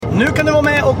Nu kan du vara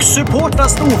med och supporta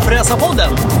Storfräsarpodden.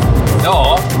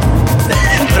 Ja.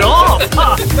 Bra!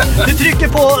 Du trycker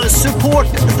på support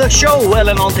the show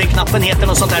eller någonting, knappen heter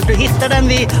något sånt där. Du hittar den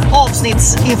vid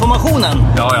avsnittsinformationen.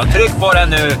 Ja, jag tryck på den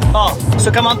nu. Ja,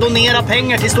 så kan man donera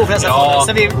pengar till Storfräsarpodden,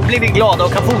 så vi blir glada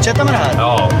och kan fortsätta med det här.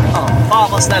 Ja.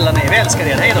 Fan vad snälla ni är, vi älskar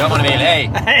er. Hej då. Gör vad ni vill,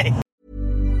 hej. Hej.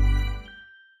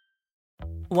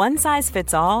 One size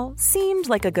fits all seemed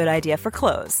like a good idea for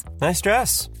clothes. Nice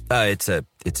dress.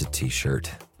 It's a t-shirt.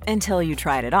 Until you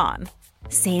tried it on.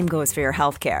 Same goes for your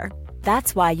healthcare.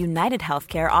 That's why United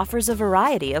Healthcare offers a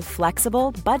variety of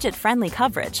flexible, budget-friendly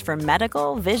coverage for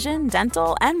medical, vision,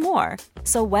 dental, and more.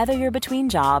 So whether you're between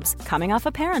jobs, coming off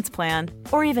a parent's plan,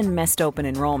 or even missed open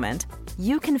enrollment,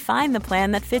 you can find the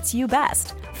plan that fits you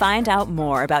best. Find out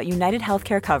more about United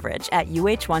Healthcare coverage at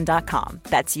uh1.com.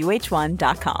 That's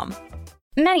uh1.com.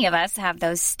 Many of us have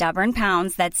those stubborn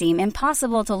pounds that seem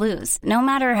impossible to lose, no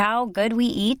matter how good we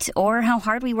eat or how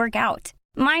hard we work out.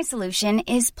 My solution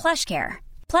is PlushCare.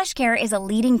 PlushCare is a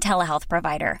leading telehealth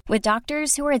provider with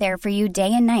doctors who are there for you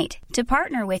day and night to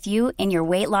partner with you in your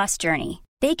weight loss journey.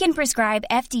 They can prescribe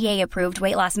FDA-approved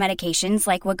weight loss medications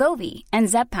like Wegovy and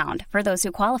Zepbound for those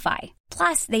who qualify.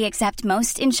 Plus, they accept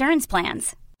most insurance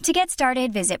plans. To get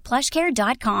started, visit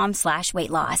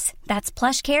plushcare.com/weightloss. That's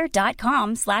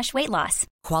plushcare.com/weightloss.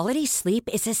 Quality sleep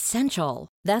is essential.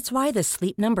 That's why the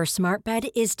Sleep Number Smart Bed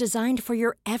is designed for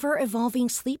your ever-evolving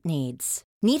sleep needs.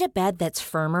 Need a bed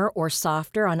that's firmer or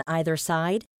softer on either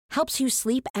side? Helps you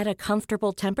sleep at a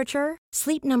comfortable temperature?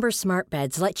 Sleep Number Smart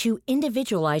Beds let you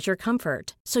individualize your comfort,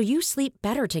 so you sleep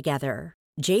better together.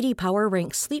 J.D. Power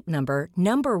ranks Sleep Number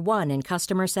 #1 in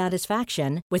customer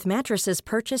satisfaction with mattresses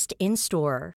purchased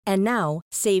in-store. And now,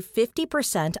 save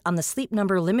 50% on the Sleep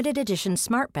Number Limited Edition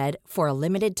Smart Bed for a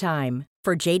limited time.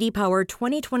 For J.D. Power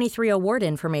 2023 award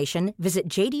information,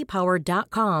 visit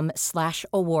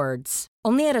jdpower.com/awards.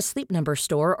 Only at a Sleep Number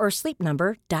store or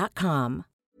sleepnumber.com.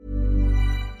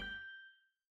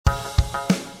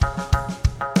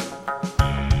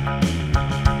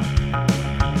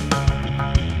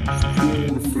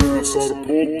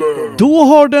 Då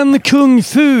har den kung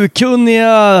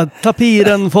fu-kunniga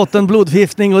tapiren fått en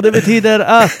blodförgiftning och det betyder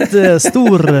att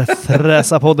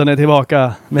Storfräsarpodden är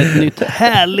tillbaka med ett nytt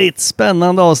härligt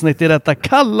spännande avsnitt i detta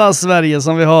kalla Sverige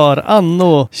som vi har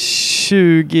anno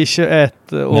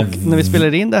 2021 och när vi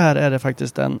spelar in det här är det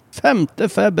faktiskt den 5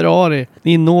 februari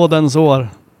i nådens år.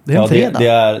 Det är en fredag.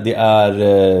 Det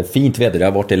är fint väder, det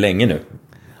har varit det länge nu.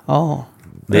 Ja.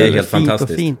 Det är helt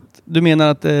fantastiskt. Fint. Du menar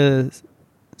att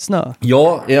snö?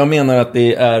 Ja, jag menar att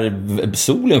det är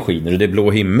solen skiner och det är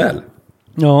blå himmel.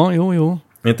 Ja, jo.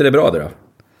 Är inte det bra det då?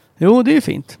 Jo, det är ju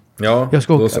fint. Ja,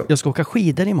 jag ska åka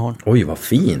skidor imorgon. Oj, vad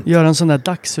fint. Göra en sån där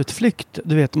dagsutflykt.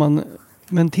 Du vet,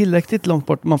 men tillräckligt långt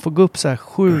bort. Man får gå upp så här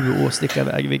 7 och sticka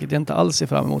iväg, vilket jag inte alls är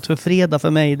fram emot. För fredag för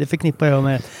mig, det förknippar jag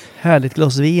med härligt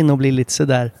glas vin och bli lite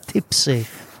sådär tipsy.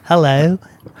 Hello.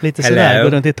 Lite sådär, gå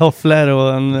runt i tofflor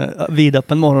och en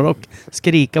vidöppen morgonrock.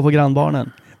 Skrika på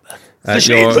grannbarnen.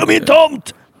 Försvinn från min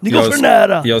tomt! Ni går för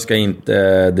nära! Jag ska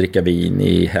inte dricka vin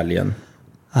i helgen.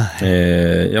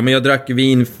 Men jag drack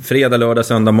vin fredag, lördag,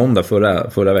 söndag, måndag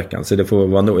förra veckan. Så det får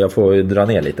vara nog. Jag får dra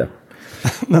ner lite.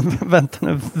 Men vänta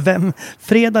nu.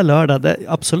 Fredag, lördag,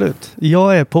 absolut.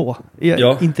 Jag är på. Jag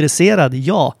är intresserad,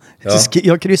 ja.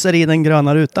 Jag kryssar i den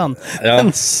gröna rutan. Ja.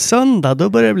 Men söndag, då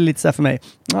börjar det bli lite så här för mig.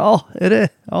 Ja, är det?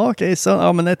 Ja, okej.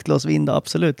 Ja, men ett glas vin då,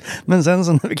 absolut. Men sen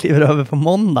så när vi kliver över på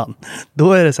måndagen,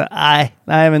 då är det så här,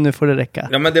 nej, men nu får det räcka.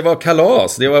 Ja, men det var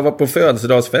kalas. Det var på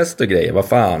födelsedagsfest och grejer. Vad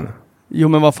fan? Jo,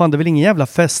 men vad fan, det är väl ingen jävla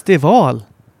festival?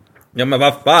 Ja, men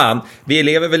vad fan, vi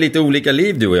lever väl lite olika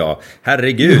liv du och jag.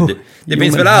 Herregud, det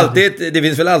finns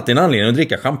väl alltid en anledning att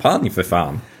dricka champagne för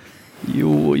fan.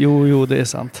 Jo, det är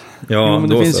sant. Ja, men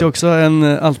det finns ju också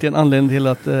alltid en anledning till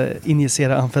att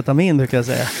injicera amfetamin, du kan jag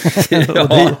säga.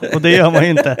 Ja. och det gör man ju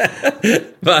inte.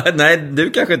 Nej, du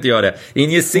kanske inte gör det.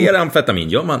 Injicera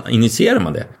amfetamin, injicerar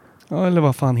man det? Ja, eller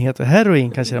vad fan heter det?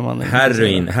 Heroin kanske man...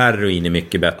 Heroin är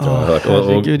mycket bättre, har jag hört.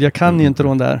 Herregud, jag kan ju inte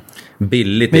de där.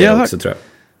 Billigt är det också, tror jag.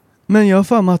 Men jag har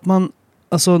för mig att man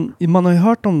har ju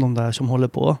hört om de där som håller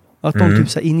på. Att de typ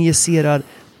så här injicerar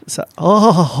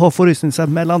får du så här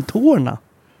mellan tårna.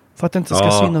 För att det inte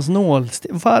ska synas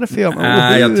nålsten. Varför gör man?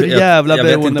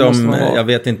 Jag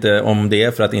vet inte om det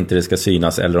är för att inte det ska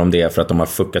synas eller om det är för att de har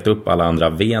fuckat upp alla andra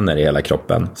vener i hela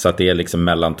kroppen. Så att det är liksom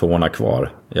mellan tårna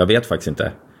kvar. Jag vet faktiskt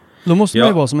inte. Då måste man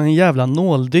ju vara som en jävla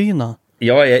nåldyna.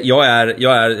 Jag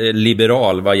är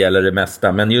liberal vad gäller det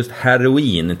mesta. Men just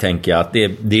heroin tänker jag att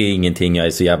det är ingenting jag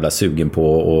är så jävla sugen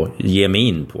på att ge mig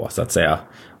in på, så att säga.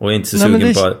 Och jag är inte så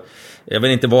sugen på... Jag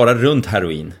vill inte vara runt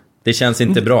heroin. Det känns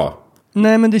inte bra.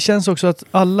 Nej, men det känns också att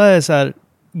alla är så här,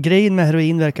 grejen med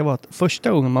heroin verkar vara att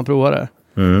första gången man provar det,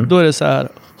 då är det så här,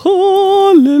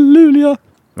 halleluja.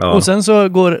 Ja. Och sen så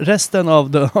går resten av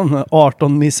de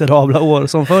 18 miserabla år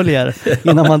som följer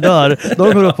innan man dör,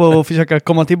 de går upp och försöker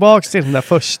komma tillbaka till den där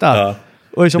första. Ja.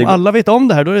 Och liksom alla vet om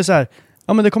det här, då är det så här,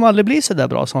 ja men det kommer aldrig bli så där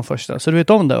bra som första. Så du vet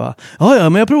om det, va? Ja,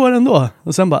 men jag provar ändå.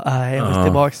 Och sen bara, nej, jag vill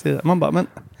tillbaka till det. Man bara, men...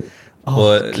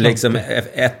 och liksom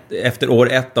efter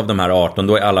år 1 av de här 18,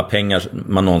 då är alla pengar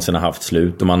man någonsin har haft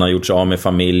slut. Och man har gjort sig av med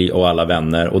familj och alla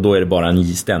vänner. Och då är det bara en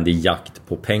ständig jakt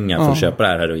på pengar för att köpa det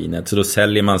här heroinet. Så då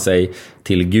säljer man sig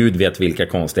till Gud vet vilka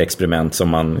konstiga experiment som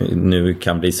man nu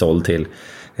kan bli såld till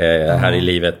här i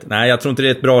livet. Nej, jag tror inte det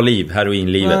är ett bra liv,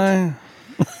 heroinlivet.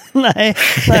 Nej,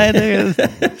 det är...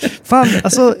 Fan,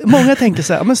 alltså många tänker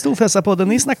så här, men Storfräsarpodden,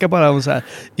 ni snackar bara om så här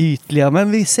ytliga,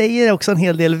 men vi säger också en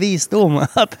hel del visdom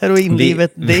att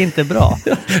heroinlivet, det är inte bra.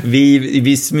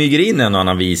 Vi smyger in en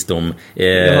annan visdom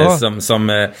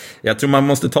som jag tror man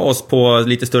måste ta oss på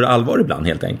lite större allvar ibland,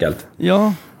 helt enkelt.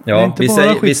 Ja,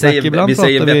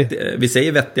 vi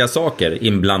säger vettiga saker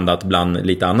inblandat bland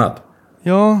lite annat.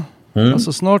 Ja,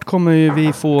 alltså snart kommer ju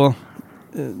vi få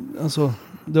alltså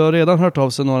du har redan hört av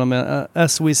sig några med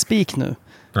As We Speak nu.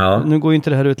 Ja. Nu går ju inte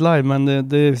det här ut live, men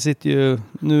det sitter ju,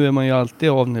 nu är man ju alltid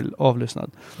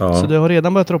avlyssnad. Ja. Så det har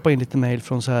redan börjat droppa in lite mejl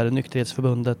från så här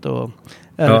Nykterhetsförbundet och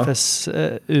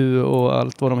RFSU och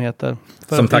allt vad de heter.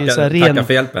 Som tackar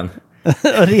för hjälpen.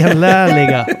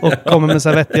 Renlärliga och kommer med så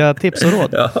här vettiga tips och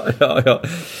råd. Ja.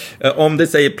 Om det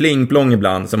säger pling-plong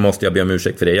ibland så måste jag be om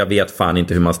ursäkt för det. Jag vet fan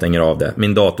inte hur man stänger av det.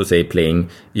 Min dator säger pling.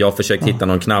 Jag har försökt hitta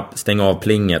någon knapp, stänga av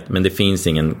plinget, men det finns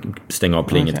ingen stänga av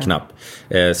plinget-knapp.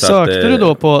 Sökte du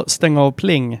då på stänga av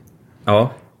pling?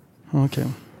 Ja. Okej.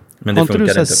 Men det har inte du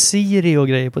så inte. Siri och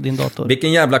grejer på din dator?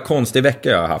 Vilken jävla konstig vecka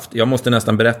jag har haft. Jag måste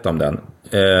nästan berätta om den.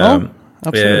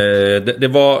 Absolut. Det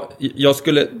var,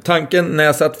 tanken när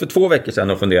jag satt för 2 veckor sedan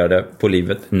och funderade på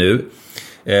livet nu,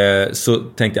 så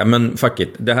tänkte jag, men fuck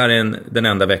it, det här är den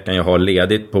enda veckan jag har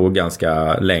ledigt på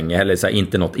ganska länge, eller så här,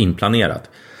 inte något inplanerat.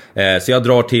 Så jag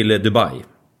drar till Dubai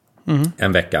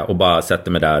en vecka och bara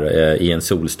sätter mig där i en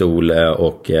solstol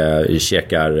och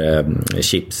käkar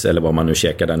chips, eller vad man nu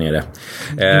käkar där nere.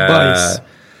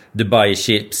 Dubai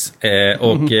chips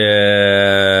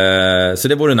så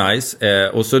det vore nice,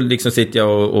 och så liksom sitter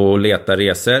jag och letar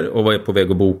resor och var på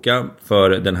väg att boka för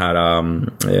den här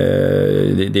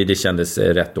det kändes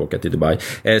rätt att åka till Dubai.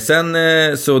 Sen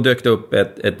så dök det upp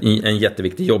en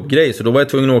jätteviktig jobbgrej, så då var jag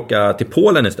tvungen att åka till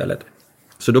Polen istället.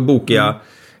 Så då bokade jag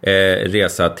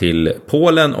resa till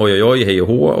Polen, oj, hej och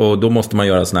hå, och då måste man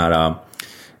göra sån här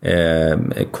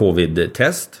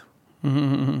covid-test.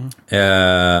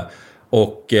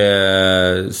 Och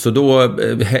så då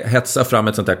hetsade fram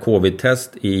ett sånt här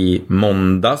covid-test i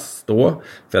måndags då,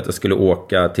 för att jag skulle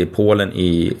åka till Polen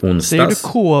i onsdags.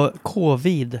 Säger du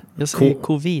covid? Jag säger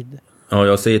covid. Ja,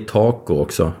 jag säger taco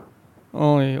också.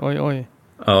 Oj.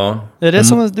 Ja. Är det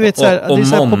som du vet så här, det är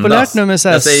så här populärt nu med så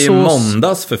här, jag säger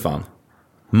måndags för fan.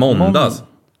 Måndags.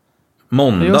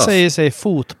 Jag säger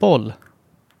fotboll.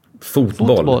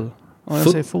 Fotboll. Ja, jag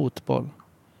säger fotboll.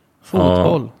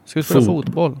 Fotboll. Ska vi spela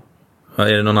fotboll? Ja,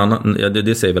 är det någon annan? Ja,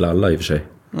 det säger väl alla i och för sig.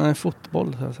 Nej,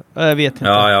 fotboll. Jag vet inte.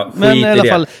 Ja, men i alla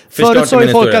fall, förut sa ju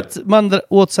folk att man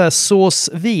åt så här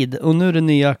såsvid, och nu är det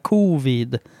nya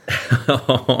covid.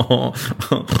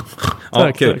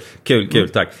 Ja, kul,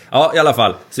 tack. Ja, i alla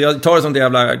fall. Så jag tar ett sånt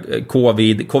jävla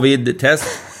covid-test.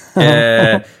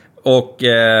 Och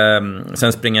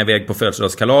sen springer jag iväg på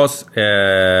födelsedagskalas,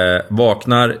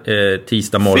 vaknar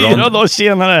tisdag morgon 4 dagar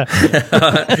senare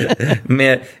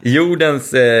med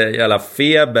jordens jävla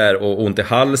feber och ont i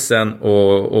halsen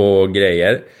och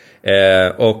grejer.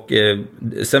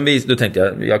 Sen då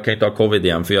tänkte jag kan inte ha covid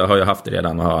igen, för jag har ju haft det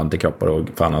redan och har antikroppar och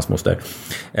fan hans moster.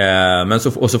 Men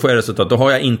så får jag resultat, då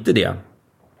har jag inte det.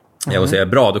 Jag säger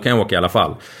bra, då kan jag åka i alla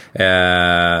fall.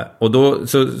 Och då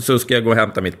så ska jag gå och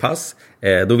hämta mitt pass.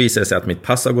 Då visar det sig att mitt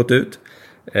pass har gått ut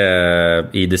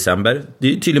i december. Det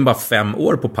är tydligen bara 5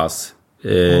 år på pass.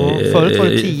 Förut var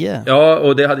det 10. Ja,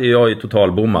 och det hade jag ju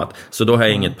totalbommat. Så då har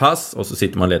jag inget pass, och så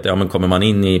sitter man och letar. Ja, men kommer man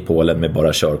in i Polen med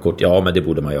bara körkort? Ja, men det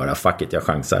borde man göra. Fuck it, jag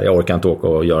chansar. Jag orkar inte åka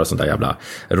och göra sånt där jävla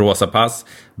rosa pass.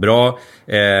 Bra.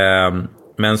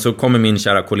 Men så kommer min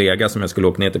kära kollega som jag skulle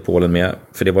åka ner till Polen med,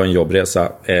 för det var en jobbresa,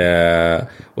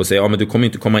 och säger, ja men du kommer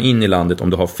inte komma in i landet om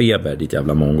du har feber, ditt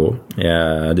jävla mongo.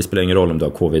 Det spelar ingen roll om du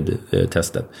har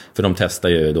covid-testet. För de testar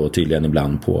ju då tydligen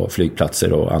ibland på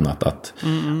flygplatser och annat att,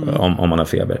 om man har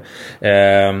feber.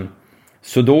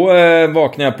 Så då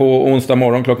vaknade jag på onsdag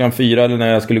morgon klockan 4, eller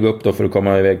när jag skulle gå upp då för att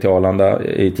komma iväg till Arlanda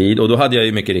i tid. Och då hade jag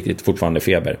ju mycket riktigt fortfarande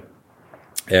feber.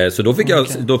 Så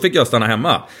då fick jag stanna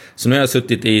hemma. Så nu har jag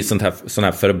suttit i sån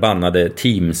här förbannade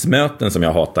Teams-möten som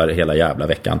jag hatar hela jävla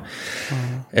veckan.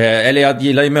 Eller jag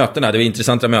gillar ju mötena, det är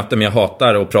intressanta möten, men jag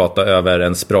hatar att prata över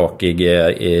en sprakig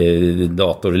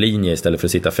datorlinje istället för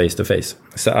att sitta face to face.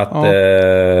 Så att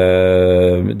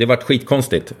det varit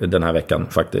skitkonstigt den här veckan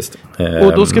faktiskt.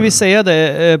 Och då ska vi säga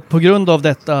det, på grund av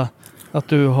detta att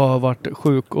du har varit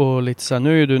sjuk och lite så här,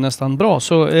 nu är du nästan bra,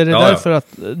 så är det därför att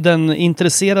den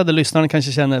intresserade lyssnaren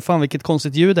kanske känner, fan vilket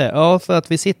konstigt ljud det är. Ja, för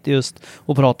att vi sitter just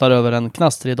och pratar över en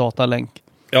knastrig datalänk.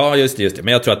 Ja, just det.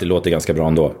 Men jag tror att det låter ganska bra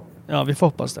ändå. Ja, vi får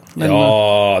hoppas det. Men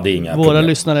ja, det är inga våra problem.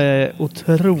 lyssnare är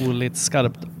otroligt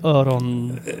skarpt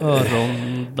öronda.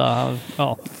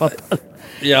 Ja, fattar.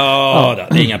 Ja,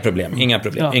 det är inga problem.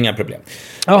 Inga problem.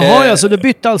 Jaha, så du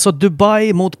bytte alltså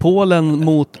Dubai mot Polen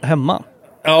mot hemma?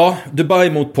 Ja, Dubai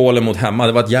mot Polen mot hemma.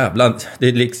 Det var ett jävla...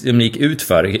 Det liksom gick ut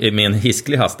för med en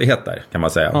hisklig hastighet där, kan man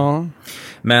säga. Ja.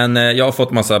 Men jag har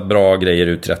fått massa bra grejer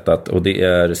uträttat och det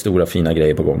är stora fina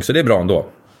grejer på gång. Så det är bra ändå.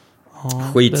 Ja,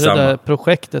 skitsamma. Det där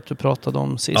projektet du pratade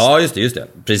om sist. Ja, just det.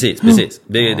 Precis.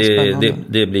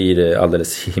 Det blir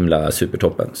alldeles himla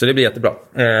supertoppen. Så det blir jättebra.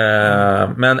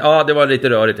 Men ja, det var lite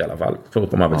rörigt i alla fall. Så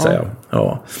får man väl säga.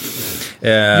 Ja.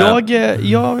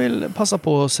 Jag vill passa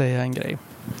på att säga en grej.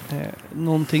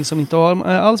 Någonting som inte har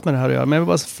alls med det här att göra. Men jag vill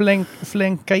bara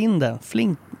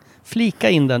flika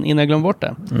in den innan jag glömmer bort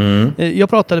det. Jag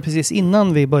pratade precis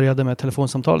innan vi började med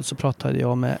telefonsamtalet, så pratade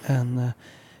jag med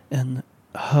en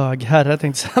hög herre,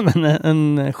 tänkte jag säga,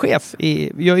 men en chef.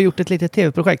 Jag har gjort ett litet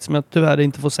tv-projekt som jag tyvärr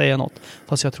inte får säga något.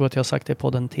 Fast jag tror att jag har sagt det på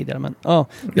den tidigare. Men ja,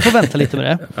 vi får vänta lite med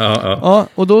det. Ja,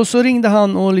 och då så ringde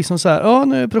han och liksom så här,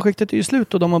 nu är projektet ju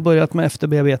slut och de har börjat med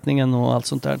efterbearbetningen och allt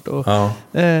sånt där. Och,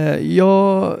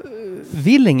 jag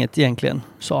vill inget egentligen,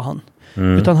 sa han.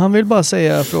 Utan han vill bara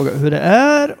fråga hur det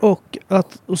är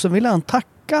och så vill han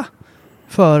tacka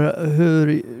för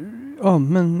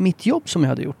men mitt jobb som jag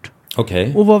hade gjort.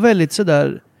 Okay. Och var väldigt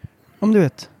sådär, om du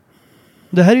vet,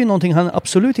 det här är ju någonting han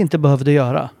absolut inte behövde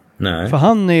göra. Nej. För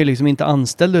han är ju liksom inte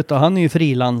anställd, utan han är ju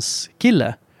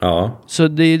frilanskille. Ja. Så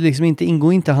det är liksom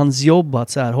ingår inte hans jobb att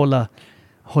så här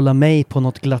hålla mig på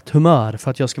något glatt humör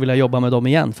för att jag ska vilja jobba med dem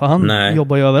igen. För han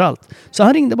jobbar ju överallt. Så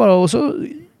han ringde bara och så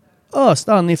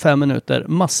öste han i 5 minuter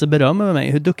massor beröm över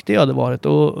mig, hur duktig jag hade varit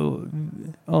och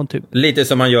typ. Lite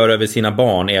som man gör över sina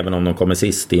barn även om de kommer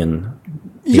sist in.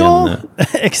 Ja,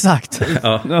 exakt.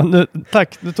 Ja.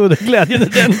 Tack, du tog det glädjen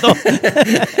den då.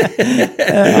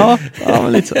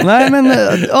 Men lite så. Nej, men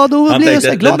då han blir jag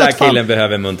så glad. Den där killen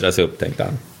behöver muntras upp, tänkte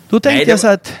han. Då tänkte jag så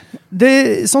här att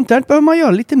sånt där behöver man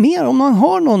göra lite mer om man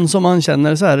har någon som man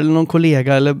känner så här, eller någon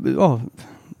kollega eller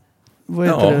vad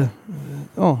heter det?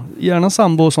 Ja, gärna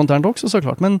sambo och sånt där också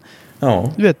såklart, men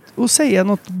du vet, och säga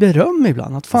något beröm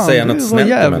ibland, att fan, säga något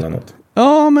snällt emellanåt.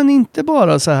 Ja, men inte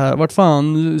bara så här, vart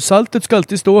fan, saltet ska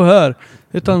alltid stå här,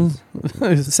 utan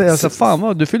säga så här, fan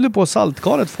vad, du fyllde på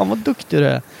saltkaret, fan vad duktig du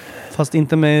är. Fast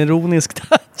inte med ironisk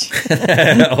touch.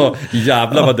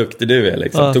 Jävlar vad duktig du är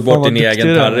liksom. Tog bort din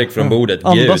egen tallrik från bordet.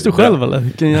 Andas du själv eller?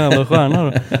 Vilken jävla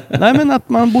stjärna. Nej, men att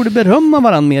man borde berömma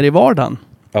varandra mer i vardagen.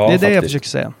 Det är det jag försöker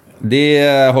säga. Det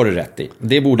har du rätt i.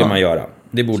 Det borde man göra.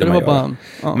 Det borde man göra.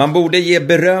 Man borde ge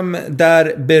beröm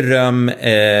där beröm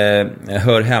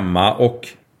hör hemma. Och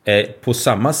på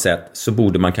samma sätt så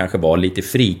borde man kanske vara lite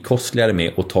frikostligare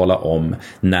med att tala om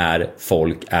när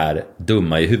folk är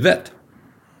dumma i huvudet.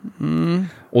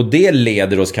 Och det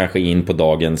leder oss kanske in på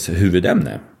dagens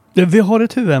huvudämne. Vi har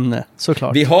ett huvudämne,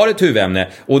 såklart. Vi har ett huvudämne.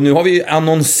 Och nu har vi ju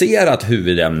annonserat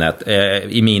huvudämnet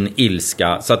i min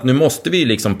ilska. Så att nu måste vi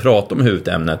liksom prata om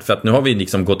huvudämnet. För att nu har vi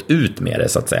liksom gått ut med det,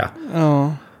 så att säga.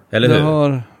 Ja. Eller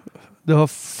hur? Det har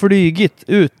flygit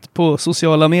ut på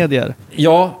sociala medier.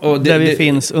 Ja. Och där vi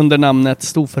finns under namnet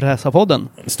Storfräsarpodden.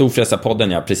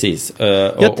 Storfräsarpodden, ja, precis.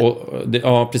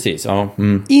 Precis. Ja.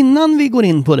 Innan vi går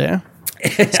in på det.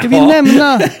 Ska vi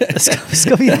nämna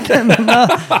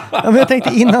men jag tänkte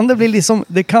innan det blir liksom,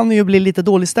 det kan ju bli lite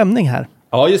dålig stämning här.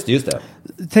 Ja, just det.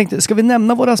 Tänkte, ska vi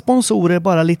nämna våra sponsorer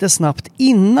bara lite snabbt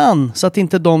innan, så att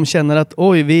inte de känner att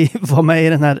oj, vi var med i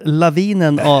den här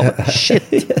lavinen av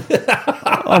shit.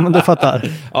 Ja, men du fattar.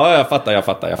 Ja, jag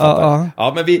fattar.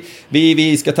 Ja, men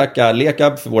vi ska tacka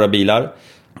Lekab för våra bilar.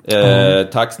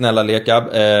 Tack snälla Lekab.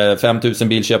 5000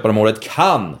 bilköpare om året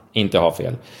kan inte ha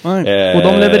fel. Och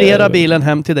de levererar bilen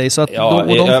hem till dig, så att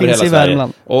de finns i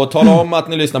Värmland. Och tala om att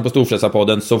ni lyssnar på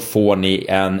Storfräsarpodden, så får ni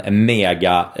en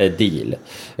mega deal.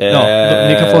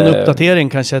 Ni kan få en uppdatering,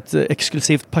 kanske ett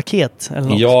exklusivt paket eller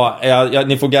något. Ja,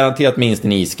 ni får garanterat minst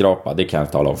en isskrapa. Det kan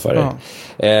jag tala om för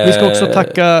er. Vi ska också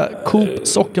tacka Coop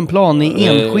Sockenplan i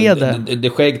Enskede. Det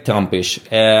skäggtampish.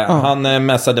 Han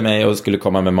mässade mig och skulle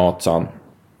komma med mat, sa han.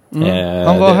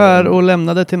 Han var här och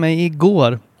lämnade till mig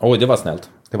igår. Oj, det var snällt.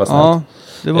 Ja,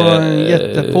 det var en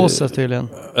jättepåse tydligen.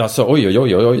 Alltså, oj.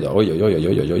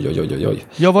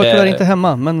 Jag var tyvärr inte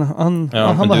hemma, men han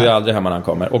men var du här. är aldrig hemma när han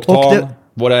kommer. Oktan,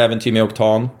 våra äventyr med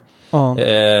Oktan. Ja.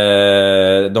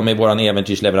 De är våran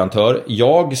äventyrsleverantör.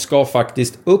 Jag ska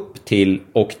faktiskt upp till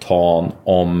Oktan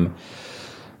om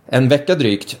en vecka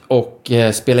drygt och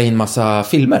spela in massa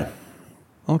filmer.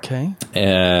 Okej.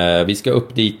 Vi ska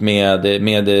upp dit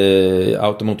med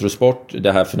Automotorsport,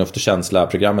 det här Förnuft och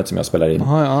känsla-programmet som jag spelar in.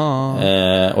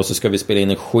 Och så ska vi spela in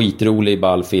en skitrolig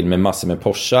ballfilm med massor med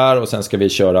Porschar. Och sen ska vi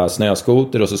köra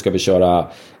snöskoter och så ska vi köra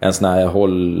en sån här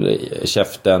håll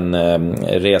käften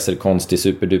reserkonst till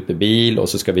superduper bil. Och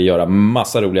så ska vi göra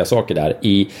massa roliga saker där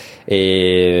i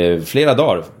flera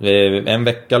dagar. En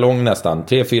vecka lång nästan,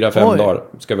 3, 4, 5 dagar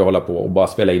ska vi hålla på och bara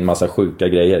spela in massa sjuka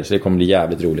grejer. Så det kommer bli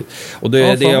jävligt roligt. Och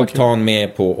det är Oktan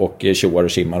med på och tjoar och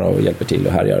kimmar och hjälper till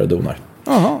och härjar och donar.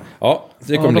 Jaha. Ja,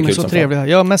 det kommer bli kul så som trevliga. fan.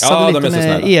 Jag mässade lite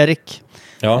med Erik,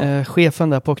 Ja. chefen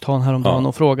där på Oktan häromdagen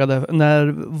och frågade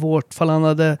när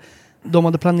de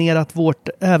hade planerat vårt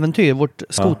äventyr, vårt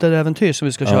skoteräventyr som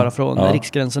vi ska köra från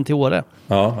Riksgränsen till Åre.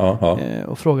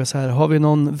 Och frågade så här, har vi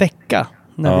någon vecka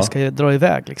när vi ska dra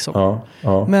iväg liksom?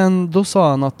 Men då sa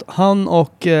han att han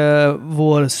och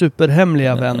vår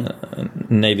superhemliga vän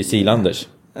Navy Sealanders.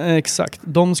 Exakt.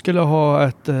 De skulle ha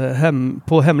ett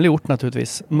på hemlig ort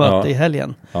naturligtvis möte i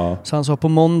helgen. Så han sa på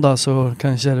måndag så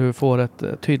kanske du får ett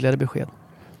tydligare besked.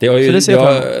 Det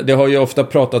har ju ofta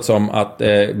pratats om att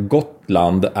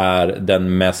Gotland är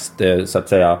den mest så att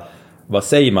säga, vad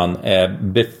säger man,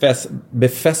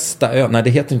 befästa ö. Nej, det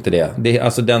heter inte det. Det är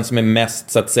alltså den som är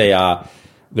mest så att säga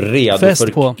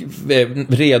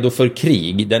redo för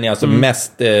krig. Den är alltså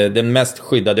den mest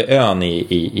skyddade ön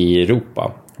i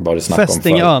Europa.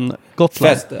 Fästingön,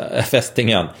 Gotland.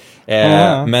 Fästingön.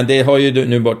 Men det har ju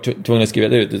nu bara tvungen att skriva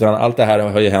det ut. Utan allt det här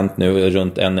har ju hänt nu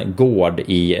runt en gård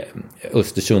i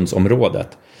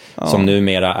Östersundsområdet. Som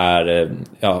numera är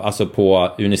alltså på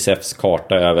Unicefs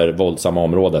karta över våldsamma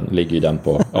områden. Ligger ju den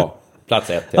på plats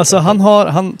 1. Alltså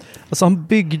han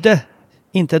byggde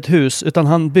inte ett hus, utan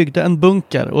han byggde en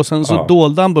bunker. Och sen så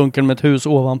dolde han bunkern med ett hus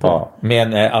ovanpå. Ja,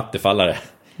 med en attefallare.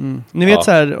 Ni vet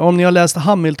så här, om ni har läst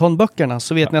Hamilton-böckerna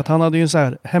så vet ni att han hade ju en så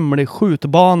här hemlig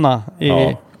skjutbana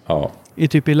i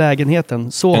typ i lägenheten.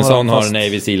 En sån har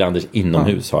Navy Sealanders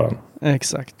inomhus har han.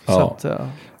 Exakt. Så att,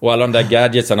 och alla de där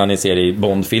gadgetsarna ni ser i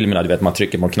Bond-filmerna, du vet man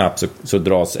trycker på en knapp så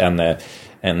dras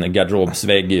en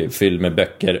garderobsvägg fylld med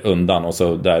böcker undan och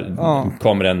så där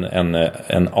kommer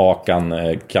en Akan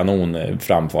kanon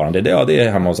framfarande. Det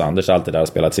är hemma hos Anders, allt det där har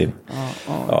spelats in.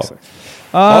 Exakt.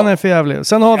 Han är för jävlig.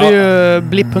 Sen har vi ju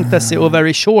Blip.se och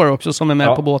Very Sure också som är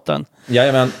med på båten.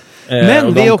 Jajamän.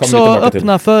 Men vi är också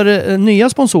öppna för nya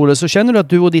sponsorer. Så känner du att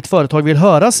du och ditt företag vill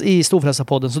höras i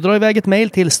Storfräsarpodden så dra iväg ett mejl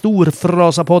till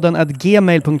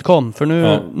storfrasapodden@gmail.com. För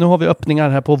nu har vi öppningar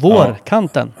här på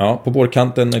vårkanten. Ja, på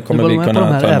vårkanten kommer vi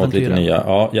kunna ta emot lite nya.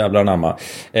 Ja, jävlar namma.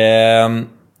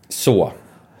 Så.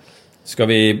 Ska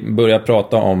vi börja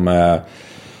prata om...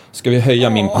 Ska vi höja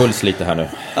min puls lite här nu?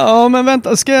 Ja, men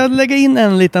vänta. Ska jag lägga in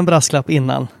en liten brasklapp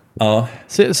innan? Ja.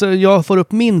 Så jag får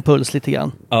upp min puls lite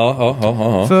grann.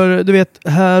 Ja. För du vet,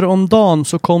 här om dagen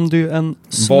så kom det ju en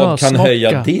snösmocka. Vad kan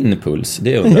höja din puls?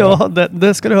 Det undrar jag. Ja,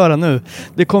 det ska du höra nu.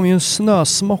 Det kom ju en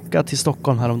snösmocka till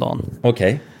Stockholm här om dagen.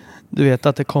 Okej. Du vet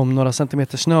att det kom några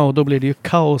centimeter snö och då blir det ju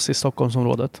kaos i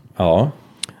Stockholmsområdet. Ja.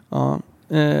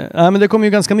 Men det kom ju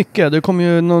ganska mycket. Det kom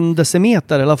ju någon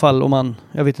decimeter i alla fall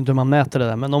jag vet inte hur man mäter det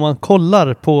där, men om man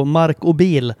kollar på mark och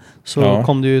bil så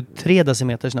kom det ju 3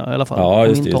 decimeter snö i alla fall. Ja,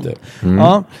 just det.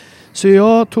 Ja, så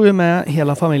jag tog ju med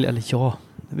hela familjen,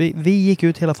 vi gick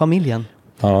ut hela familjen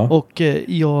och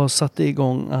jag satte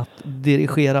igång att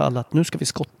dirigera alla att nu ska vi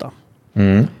skotta.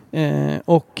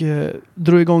 Och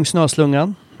drog igång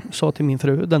snöslungan. Sa till min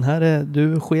fru, den här är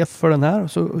du chef för den här.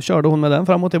 Så körde hon med den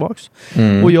fram och tillbaks.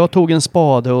 Och jag tog en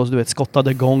spade och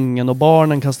skottade gången. Och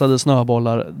barnen kastade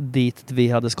snöbollar dit vi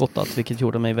hade skottat. Vilket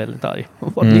gjorde mig väldigt arg.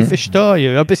 Ni förstör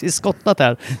ju, jag har precis skottat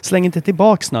här. Släng inte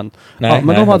tillbaka snön. Men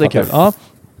de hade kul. Ja.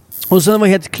 Och sen var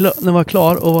den var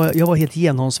klar och jag var helt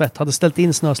genomsvett. Hade ställt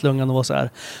in snöslungan och var så här.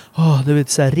 Det vet,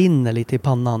 så här rinner lite i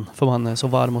pannan. För man är så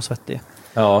varm och svettig.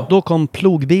 Ja. Då kom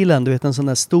plogbilen, du vet en sån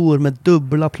där stor med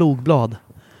dubbla plogblad.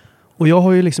 Och jag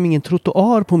har ju liksom ingen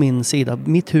trottoar på min sida.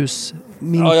 Mitt hus,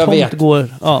 tomt går...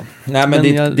 Ja. Nej, men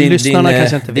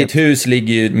ditt hus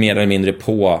ligger ju mer eller mindre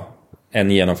på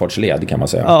en genomfartsled kan man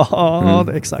säga. Ja,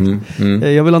 exakt.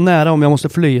 Jag vill ha nära om jag måste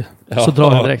fly. Så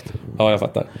drar jag direkt. Ja, jag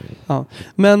fattar. Ja.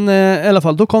 Men i alla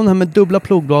fall, då kom den här med dubbla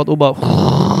plogblad och bara...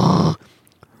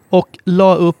 Och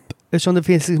la upp Eftersom det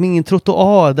finns liksom ingen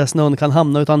trottoar där snön kan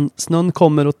hamna, utan snön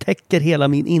kommer och täcker hela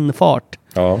min infart.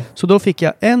 Ja. Så då fick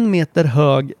jag 1 meter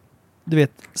hög, du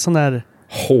vet, sån där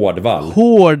Hård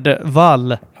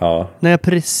vall. Ja. När jag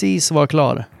precis var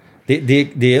klar.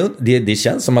 Det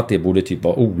känns som att det borde typ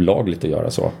vara olagligt att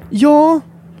göra så. Ja,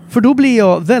 för då blir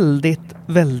jag väldigt,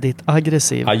 väldigt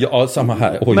aggressiv. Ja, samma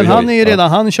här. Men han är ju redan,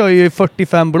 han kör ju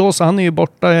 45 blås, han är ju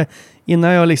borta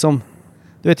innan jag liksom,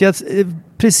 du vet, jag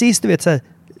precis, du vet, så här,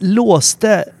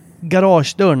 låste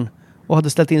garagedörren och hade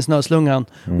ställt in snöslungan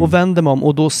och vände mig om,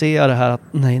 och då ser jag det här att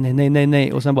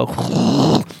nej, och sen bara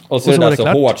och så är det så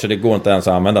hårt så det går inte ens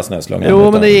att använda snöslungan. Jo,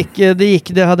 utan... men det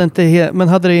gick, det hade inte men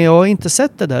hade jag inte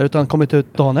sett det där utan kommit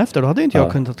ut dagen efter, då hade inte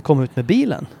jag kunnat komma ut med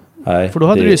bilen. Nej, för då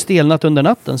hade det ju stelnat under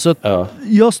natten. Så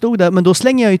jag stod där, men då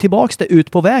slänger jag ju tillbaks det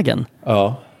ut på vägen.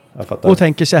 Ja, jag fattar. Och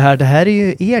tänker så här, det här är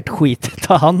ju ert skit,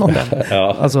 ta hand om den.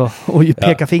 Alltså, och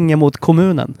peka finger mot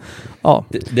kommunen. Ja.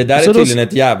 Det där är tydligen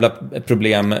ett jävla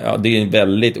problem. Ja, det är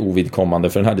väldigt ovidkommande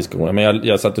för den här diskussionen. Men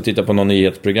jag satt och tittade på någon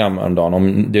nyhetsprogram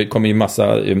häromdagen. Det kommer ju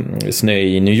massa snö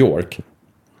i New York.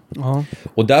 Ja.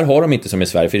 Och där har de inte som i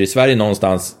Sverige. För i Sverige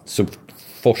någonstans så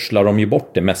forslar de ju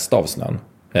bort det mesta av snön.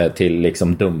 Till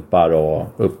liksom dumpar och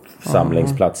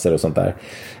uppsamlingsplatser och sånt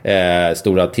där.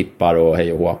 Stora tippar och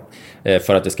hej och hå.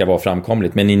 För att det ska vara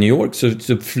framkomligt. Men i New York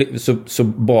så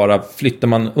bara flyttar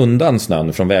man undan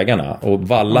snön från vägarna. Och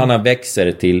vallarna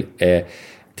växer till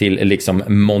liksom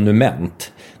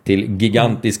monument. Till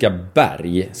gigantiska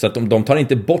berg. Så att de tar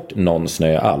inte bort någon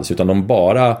snö alls. Utan de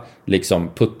bara liksom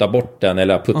puttar bort den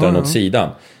eller puttar den åt sidan.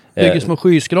 Bygger små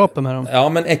skyskrapor med dem. Ja,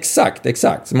 men exakt.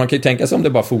 Så man kan ju tänka sig om det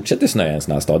bara fortsätter snö i en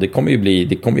sån här stad. Det kommer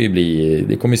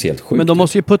ju se helt sjukt. Men de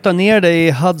måste ju putta ner det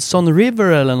i Hudson River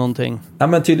eller någonting. Ja,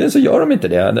 men tydligen så gör de inte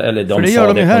det. Eller för det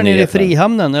gör de ju här nere i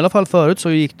Frihamnen. I alla fall förut så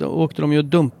åkte de ju och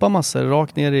dumpa massor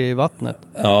rakt ner i vattnet.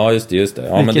 Ja, just det. Ja,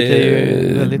 vilket men det är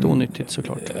ju väldigt onyttigt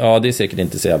såklart. Ja, det är säkert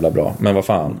inte så jävla bra. Men vad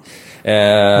fan.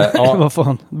 Vad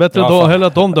fan. Bättre då hellre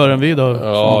att de dör än vi dör.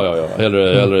 Ja.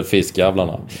 Hellre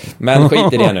fiskjävlarna. Men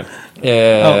skit i det nu.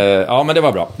 Ja, men det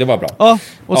var bra. Ja,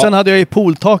 och sen hade jag ju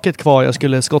pooltaket kvar. Jag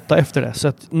skulle skotta efter det. Så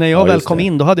att när jag väl kom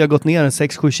in, då hade jag gått ner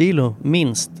 6-7 kilo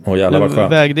minst. Jävlar vad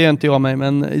skönt. Vägde inte jag mig,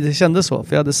 men det kändes så.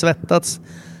 För jag hade svettats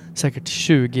säkert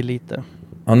 20 liter.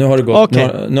 Ja, nu har det gått,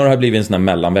 nu har det blivit en sån här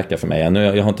mellanvecka för mig.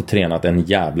 Jag har inte tränat en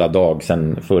jävla dag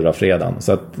sedan förra fredagen.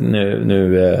 Så att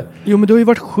nu Jo, men du har ju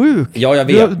varit sjuk. Ja, jag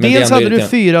vet. Dels hade du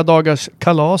 4 dagars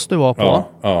kalas du var på.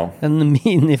 Ja. En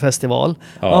minifestival.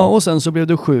 Ja, och sen så blev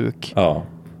du sjuk. Ja.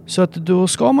 Så att då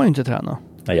ska man ju inte träna.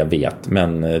 Nej, jag vet.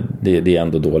 Men det är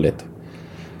ändå dåligt.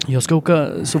 Jag ska åka,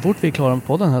 så fort vi är klara med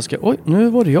podden här oj, nu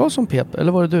var det jag som pep.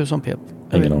 Eller var det du som pep?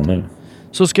 Ingen aning.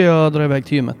 Så ska jag dra iväg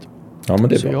till gymmet. Ja, men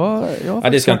det är så bra.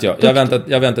 Det ska inte jag.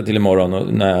 Jag väntar till imorgon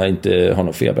när jag inte har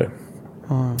någon feber.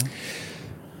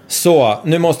 Så,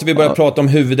 nu måste vi börja prata om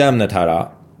huvudämnet här.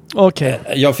 Okej.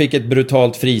 Jag fick ett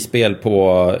brutalt frispel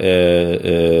på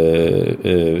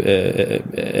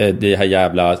det här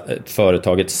jävla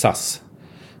företaget SAS.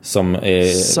 Som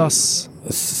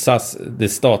SAS, det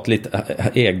statligt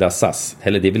ägda SAS.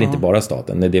 Eller det är väl inte bara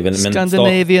staten. Det är väl,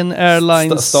 Scandinavian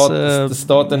Airlines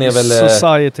staten är väl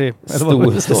Society.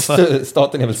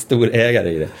 Staten är väl storägare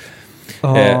i det.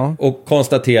 Och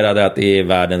konstaterade att det är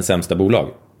världens sämsta bolag.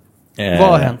 Vad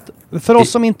har hänt? För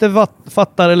oss som inte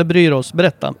fattar eller bryr oss,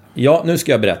 berätta. Ja, nu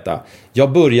ska jag berätta.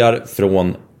 Jag börjar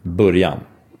från början.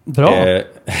 Bra.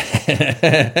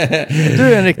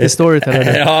 Du är en riktig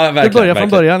storyteller. Ja, verkligen. Du börjar från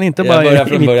början, inte bara jag börjar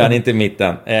från början, inte i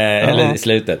mitten. Eller i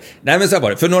slutet. Nej, men så var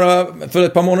det. För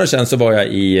ett par månader sedan så var jag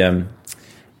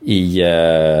i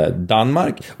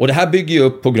Danmark. Och det här bygger ju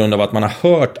upp på grund av att man har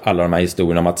hört alla de här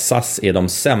historierna om att SAS är de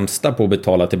sämsta på att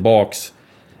betala tillbaks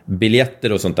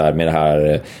biljetter och sånt där med det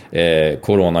här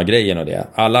coronagrejen och det.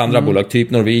 Alla andra bolag,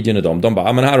 typ Norwegian och de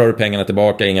bara, men här har du pengarna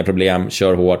tillbaka, inga problem,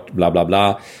 kör hårt, bla bla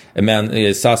bla.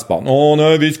 Men SAS bara,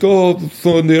 nej, vi ska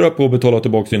fundera på att betala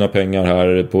tillbaka dina pengar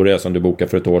här på resan du bokade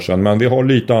för ett år sedan, men vi har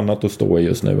lite annat att stå i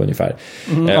just nu ungefär.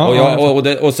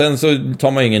 Och sen så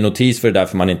tar man ju ingen notis för det där,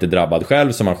 för man är inte drabbad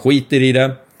själv, så man skiter i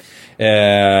det.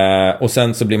 Och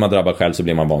sen så blir man drabbad själv, så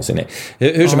blir man vansinnig.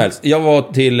 Hur som helst, jag var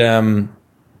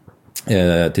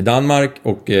till Danmark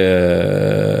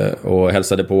och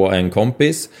hälsade på en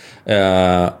kompis,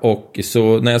 och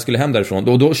så när jag skulle hem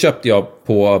därifrån då köpte jag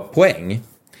på poäng,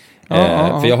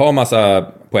 för jag har massa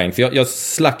poäng, för jag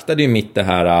slaktade ju mitt det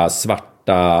här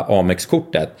svarta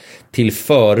Amex-kortet till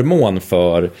förmån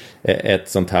för ett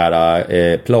sånt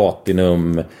här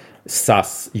Platinum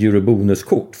SAS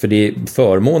Eurobonuskort, för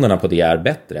förmånerna på det är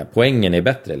bättre, poängen är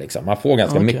bättre liksom. Man får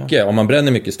ganska mycket, om man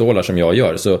bränner mycket stålar som jag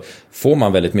gör, så får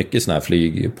man väldigt mycket såna här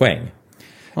flygpoäng.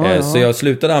 Så jag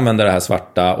slutade använda det här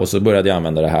svarta och så började jag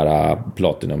använda det här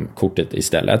Platinum-kortet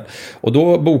istället. Och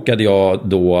då bokade jag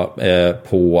då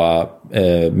på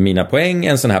mina poäng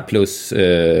en sån här plus,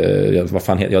 vad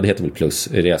fan heter, det heter väl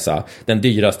plusresa. Den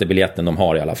dyraste biljetten de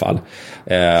har i alla fall.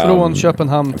 Från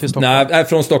Köpenhamn till Stockholm? Nej,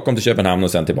 från Stockholm till Köpenhamn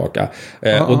och sen tillbaka.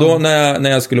 Och då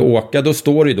när jag skulle åka, då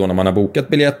står det ju då när man har bokat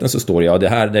biljetten så står det, ja det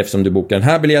här, eftersom du bokar den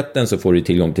här biljetten så får du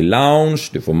tillgång till lounge,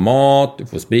 du får mat, du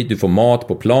får sprit, du får mat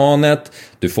på planet,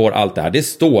 du får allt det här. Det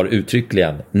står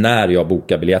uttryckligen när jag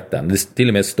bokar biljetten. Det till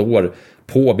och med står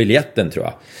på biljetten tror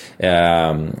jag.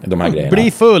 De här grejerna.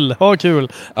 Bli full, ha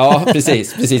kul. Ja,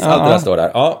 precis. Allt det där står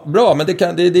där. Ja, bra, men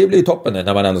det blir ju toppen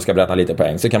när man ändå ska bränna lite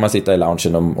poäng. Så kan man sitta i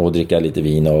loungen och dricka lite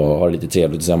vin och ha lite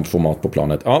trevligt och sen få mat på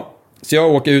planet. Ja, så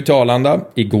jag åker ut till Arlanda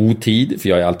i god tid, för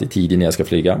jag är alltid tidig när jag ska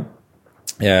flyga.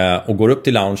 Och går upp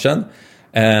till loungen.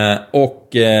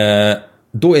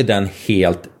 Då är den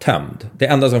helt tömd. Det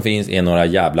enda som finns är några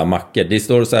jävla mackor. Det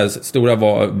står så här stora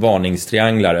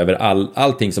varningstrianglar över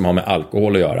allting som har med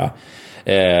alkohol att göra.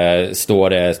 Står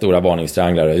det stora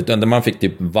varningstrianglar. Utan man fick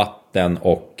typ vatten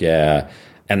och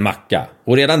en macka.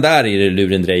 Och redan där är det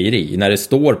lurendrejeri. När det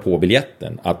står på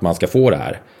biljetten att man ska få det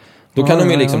här. Då kan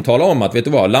de ju liksom tala om att, vet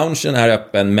du vad, loungen är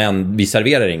öppen men vi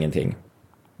serverar ingenting.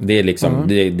 Det är liksom,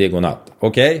 det går natt.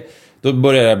 Okej? Då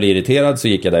började jag bli irriterad, så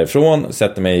gick jag därifrån,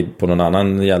 sätter mig på någon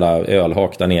annan jävla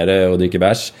ölhak där nere och dricker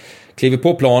bärs. Kliver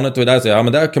på planet och där säger ja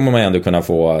men där kan man ändå kunna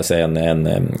få sig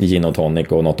en gin och tonic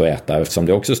och något att äta, eftersom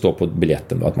det också står på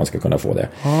biljetten då, att man ska kunna få det.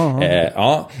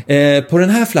 På den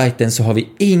här flighten så har vi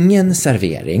ingen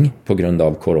servering på grund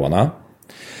av corona.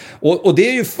 Och det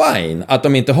är ju fine att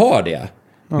de inte har det.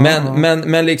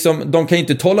 Men liksom, de kan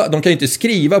ju inte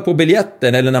skriva på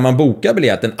biljetten eller när man bokar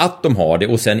biljetten att de har det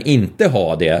och sen inte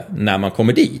ha det när man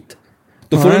kommer dit.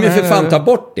 Då får de ju för fan ta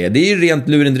bort det. Det är ju rent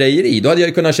lurendrejeri. Då hade jag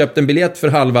ju kunnat köpt en biljett för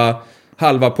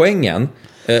halva poängen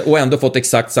och ändå fått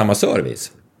exakt samma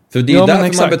service. För det är ju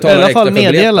därför man betalar extra för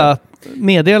biljetten.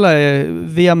 Meddela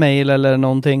via mail eller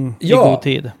någonting i god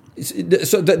tid.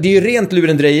 Så det är ju rent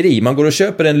lurendrejeri. Man går och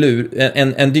köper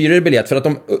en dyrare biljett för att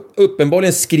de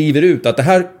uppenbarligen skriver ut att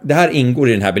det här ingår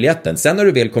i den här biljetten. Sen när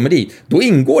du väl kommer dit, då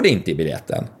ingår det inte i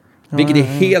biljetten. Vilket är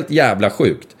helt jävla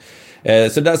sjukt.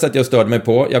 Så där satt jag och störde mig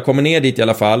på. Jag kommer ner dit i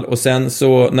alla fall. Och sen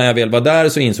så när jag väl var där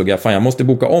så insåg jag fan jag måste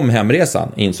boka om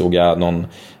hemresan. Insåg jag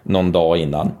någon dag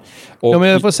innan. Och, ja, men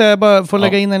jag får säga bara, får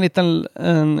lägga in en liten...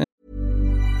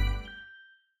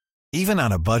 Even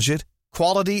on a budget,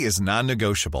 quality is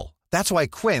non-negotiable. That's why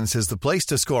Quince is the place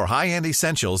to score high-end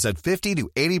essentials at 50 to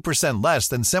 80% less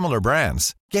than similar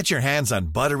brands. Get your hands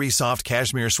on buttery soft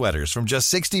cashmere sweaters from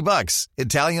just $60,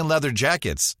 Italian leather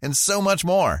jackets, and so much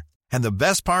more. And the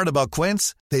best part about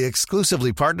Quince, they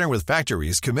exclusively partner with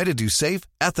factories committed to safe,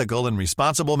 ethical, and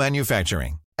responsible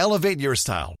manufacturing. Elevate your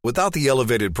style without the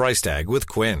elevated price tag with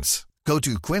Quince. Go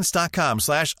to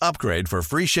quince.com/upgrade for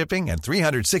free shipping and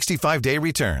 365-day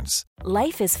returns.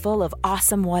 Life is full of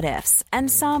awesome what-ifs,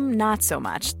 and some not so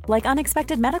much, like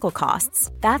unexpected medical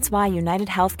costs. That's why United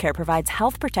Healthcare provides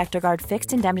Health Protector Guard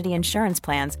fixed indemnity insurance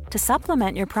plans to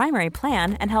supplement your primary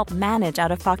plan and help manage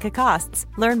out-of-pocket costs.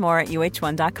 Learn more at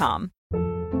uh1.com.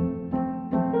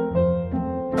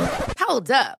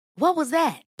 Hold up. What was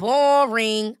that?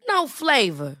 Boring. No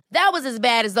flavor. That was as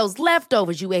bad as those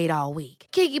leftovers you ate all week.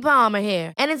 Keke Palmer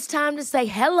here, and it's time to say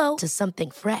hello to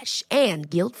something fresh and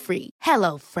guilt-free.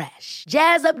 Hello Fresh.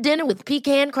 Jazz up dinner with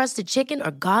pecan-crusted chicken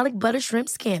or garlic butter shrimp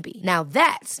scampi. Now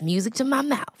that's music to my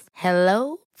mouth.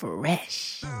 Hello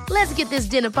Fresh. Let's get this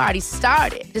dinner party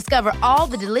started. Discover all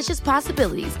the delicious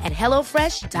possibilities at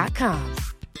hellofresh.com.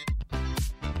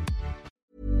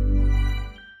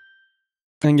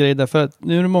 En grej där, för att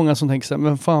nu är det många som tänker så här,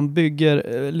 men fan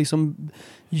bygger, liksom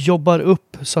jobbar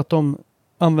upp så att de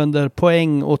använder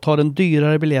poäng och tar en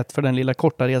dyrare biljett för den lilla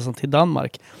korta resan till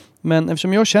Danmark. Men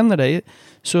eftersom jag känner dig,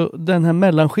 så den här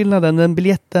mellanskillnaden, den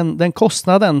biljetten, den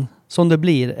kostnaden som det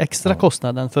blir, extra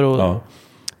kostnaden för att... Ja.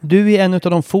 Du är en av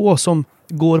de få som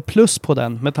går plus på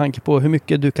den med tanke på hur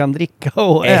mycket du kan dricka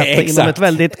och äta inom ett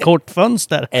väldigt kort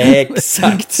fönster.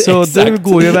 Exakt. Så du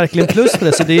går ju verkligen plus på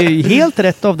det. Så det är ju helt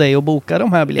rätt av dig att boka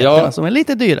de här biljetterna som är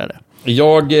lite dyrare.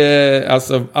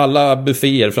 Alltså alla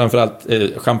bufféer, framförallt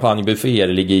champagnebufféer,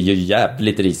 ligger ju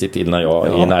jävligt risigt till när jag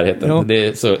är i närheten. Ja.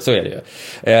 Så är det ju.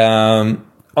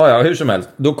 Ja, hur som helst.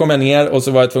 Då kom jag ner och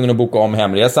så var jag tvungen att boka om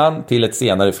hemresan till ett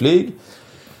senare flyg.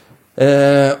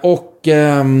 Och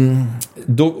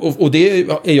det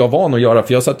är jag van att göra,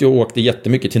 för jag satt ju och åkte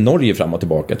jättemycket till Norge fram och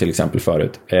tillbaka till exempel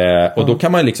förut. Och då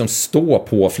kan man liksom stå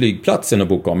på flygplatsen och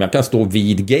boka om. Jag kan stå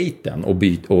vid gaten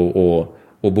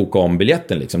och boka om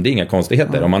biljetten liksom. Det är inga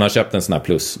konstigheter om man har köpt en sån här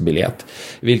plusbiljett,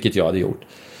 vilket jag hade gjort.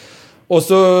 Och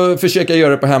så försöker jag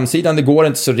göra det på hemsidan. Det går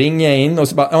inte, så ringer jag in och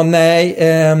så bara, nej,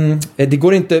 det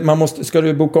går inte. Ska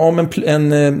du boka om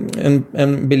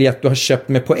en biljett du har köpt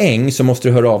med poäng, så måste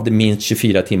du höra av dig minst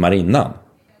 24 timmar innan.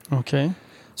 Okej.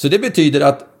 Så det betyder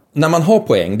att när man har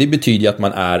poäng, det betyder att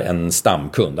man är en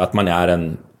stamkund. Att man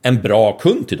är en bra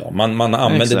kund till dem. Man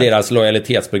använder deras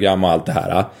lojalitetsprogram och allt det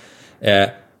här.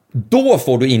 Då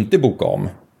får du inte boka om.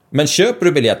 Men köper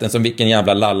du biljetten som vilken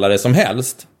jävla lallare som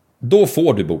helst, då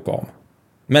får du boka om.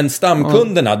 Men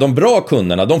stamkunderna, de bra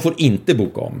kunderna, de får inte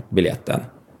boka om biljetten.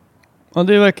 Ja,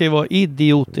 det verkar ju vara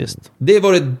idiotiskt. Det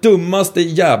var det dummaste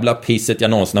jävla pisset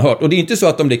jag någonsin har hört. Och det är inte så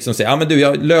att de liksom säger, men du,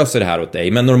 jag löser det här åt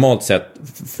dig. Men normalt sett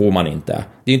får man inte.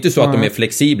 Det är inte så att de är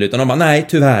flexibla, utan de bara, nej,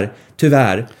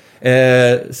 tyvärr.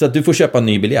 Så att du får köpa en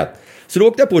ny biljett. Så då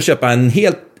åkte jag på att köpa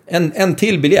en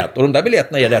till biljett. Och de där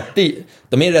biljetterna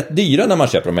är rätt dyra när man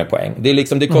köper dem med poäng. Det är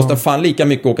liksom, det kostar fan lika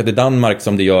mycket att åka till Danmark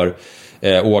som det gör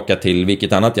åka till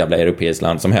vilket annat jävla europeiskt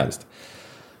land som helst.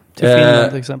 Till Finland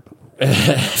till exempel.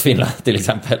 Finland till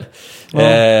exempel.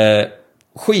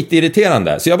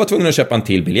 Skitirriterande. Så jag var tvungen att köpa en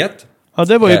till biljett. Ja,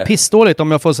 det var ju pissdåligt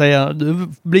om jag får säga. Då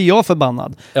blir jag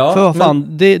förbannad. Ja, för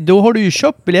fan, då har du ju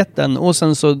köpt biljetten och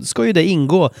sen så ska ju det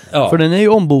ingå. Ja. För den är ju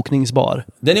ombokningsbar.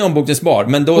 Den är ombokningsbar,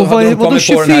 men då hade de kommit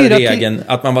på den här regeln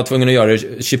att man var tvungen att göra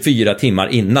det 24 timmar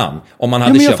innan. Om man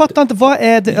hade men köpt... jag fattar inte, vad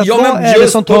är det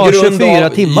som tar 24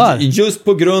 timmar? Just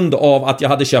på grund av att jag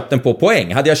hade köpt den på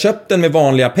poäng. Hade jag köpt den med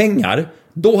vanliga pengar,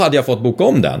 då hade jag fått boka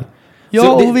om den.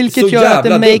 Ja, och vilket gör att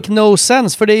det make no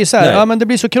sense. För det är ju så här, men det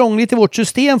blir så krångligt i vårt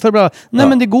system för bra. Nej,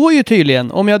 men det går ju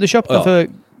tydligen. Om jag hade köpt den för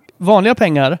vanliga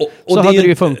pengar så hade det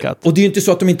ju funkat. Och det är ju inte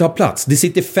så att de inte har plats. Det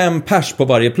sitter 5 pers på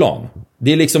varje plan.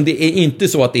 Det är inte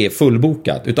så att det är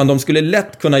fullbokat. Utan de skulle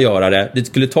lätt kunna göra det. Det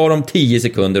skulle ta dem 10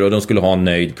 sekunder och de skulle ha en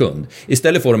nöjd kund.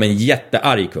 Istället får de en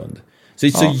jättearg kund. Så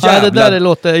jävla... det där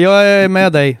låter... Jag är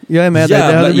med dig. Det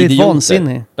hade blivit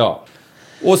vansinnigt. Ja.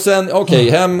 Och sen,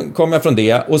 hem kom jag från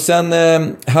det. Och sen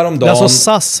häromdagen... Det är alltså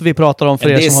SAS vi pratar om för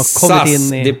er som har kommit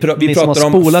in i... Vi som har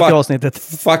spolat i avsnittet.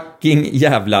 Fucking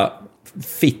jävla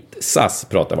SAS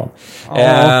pratar vi om.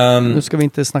 Ja, nu ska vi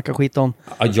inte snacka skit om.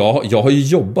 Jag har ju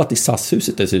jobbat i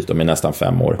SAS-huset dessutom i nästan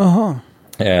 5 år.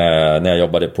 När jag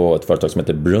jobbade på ett företag som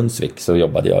heter Brunsvik, så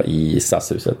jobbade jag i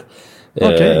SAS-huset.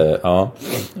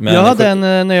 Men jag hade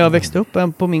när jag växte upp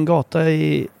på min gata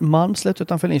i Malmslätt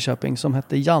utanför Linköping som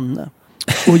hette Janne.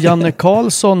 Och Janne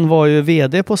Karlsson var ju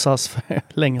vd på SAS för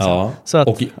länge sedan. Ja. Så att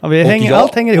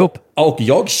allt hänger ihop. Och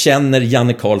jag känner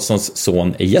Janne Karlssons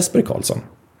son Jesper Karlsson.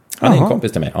 Han är en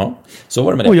kompis till mig. Ja, så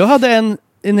var det med det. Och jag hade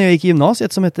när jag gick i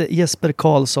gymnasiet som hette Jesper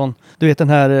Karlsson. Du vet den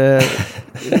här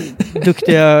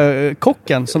duktiga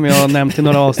kocken som jag har nämnt i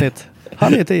några avsnitt.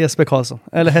 Han heter Jesper Karlsson.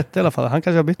 Eller hette i alla fall. Han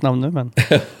kanske har bytt namn nu, men...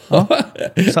 Ja.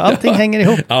 Så allting hänger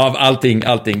ihop. Ja, allting.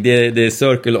 Det är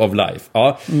circle of life.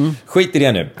 Ja, skit i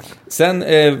det nu. Sen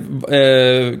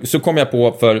så kom jag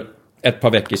på för ett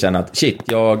par veckor sedan att shit,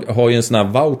 jag har ju en sån här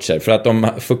voucher. För att de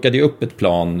fuckade ju upp ett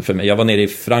plan för mig. Jag var nere i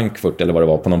Frankfurt eller vad det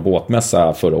var på någon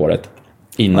båtmässa förra året.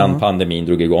 Innan pandemin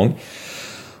drog igång.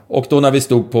 Och då när vi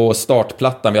stod på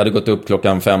startplattan, vi hade gått upp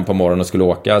 5:00 på morgonen och skulle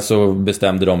åka, så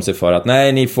bestämde de sig för att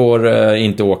nej, ni får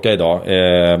inte åka idag.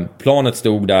 Planet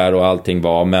stod där och allting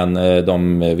var, men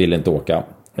de ville inte åka.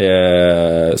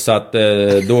 Så att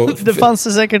då... Det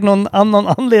fanns säkert någon annan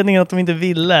anledning att de inte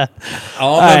ville.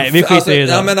 Ja, nej, vi skiter i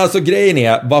det. Ja, men alltså grejen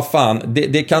är, vad fan,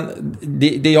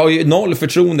 det har ju noll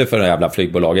förtroende för det här jävla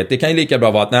flygbolaget. Det kan ju lika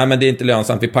bra vara att nej, men det är inte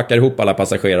lönsamt, vi packar ihop alla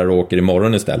passagerare och åker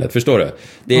imorgon istället. Förstår du?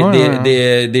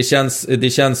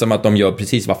 Det känns som att de gör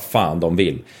precis vad fan de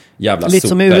vill. Jävla lite super.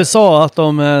 som i USA, att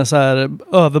de så här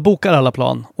överbokar alla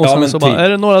plan. Och sen så bara, är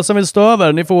det några som vill stå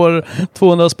över? Ni får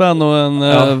 200 spänn och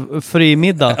en fri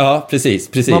middag. Ja,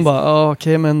 precis. Man bara,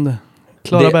 okej, men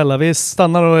Bella, vi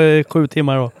stannar då i 7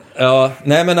 timmar då. Ja,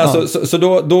 nej men alltså, så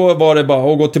då var det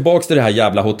bara att gå tillbaka till det här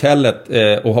jävla hotellet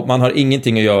och man har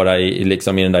ingenting att göra i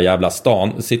den där jävla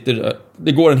stan.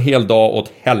 Det går en hel dag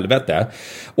åt helvete.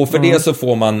 Och för det så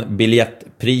får man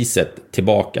biljettpriset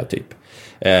tillbaka typ.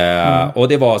 Och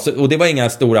det var inga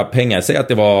stora pengar. Säg att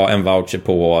det var en voucher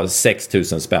på 6 000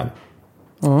 spänn.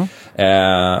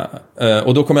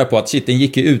 Och då kom jag på att shit, den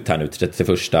gick ju ut här nu 31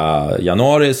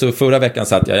 januari. Så förra veckan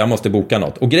sa att jag måste boka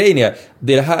något. Och grejen är,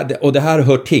 det här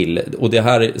hör till. Och det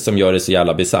här som gör det så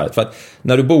jävla bisarrt. För att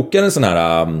när du bokar en sån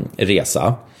här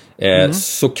resa,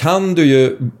 så kan du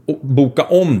ju boka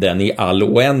om den i all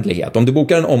oändlighet. Om du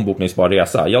bokar en ombokningsbar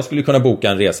resa, jag skulle kunna boka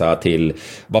en resa till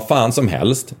vad fan som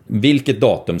helst, vilket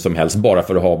datum som helst, bara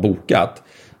för att ha bokat.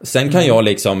 Sen kan jag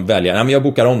liksom välja, nej men jag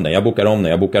bokar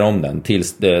om den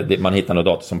tills man hittar något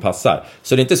datum som passar.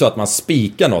 Så det är inte så att man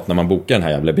spikar något när man bokar den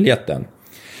här jävla biljetten.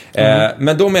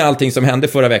 Men då med allting som hände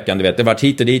förra veckan, du vet, det var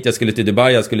hit och dit, jag skulle till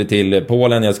Dubai, jag skulle till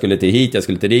Polen, jag skulle till hit, jag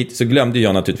skulle till dit, så glömde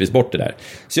jag naturligtvis bort det där.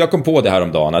 Så jag kom på det här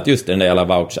om dagen, att just den där jävla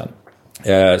vouchern.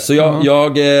 Så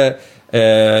jag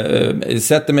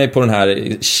sätter mig på den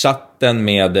här chatten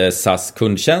med SAS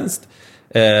kundtjänst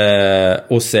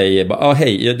och säger bara,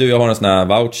 hej, du, jag har en sån här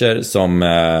voucher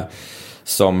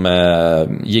som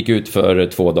gick ut för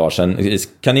 2 dagar sedan.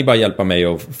 Kan ni bara hjälpa mig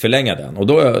att förlänga den? Och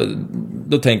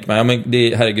då tänker man, ja men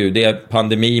herregud, det är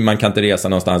pandemi, man kan inte resa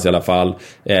någonstans i alla fall.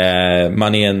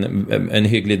 Man är en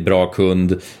hyggligt bra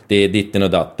kund. Det är ditten och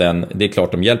datten. Det är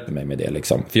klart de hjälper mig med det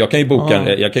liksom. För jag kan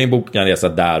ju boka en resa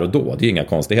där och då. Det är ju inga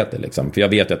konstigheter liksom. För jag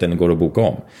vet ju att den går att boka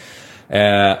om.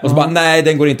 Och så bara, nej,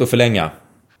 den går inte att förlänga.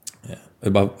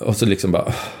 Och så liksom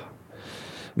bara...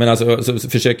 Men alltså så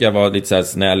försöker jag vara lite så här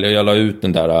snäll. Jag la ut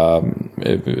den där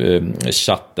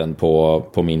chatten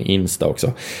på min Insta också.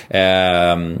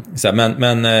 Så här,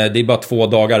 men det är bara 2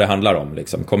 dagar det handlar om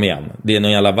liksom. Kom igen. Det är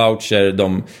någon jävla voucher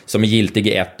som är giltig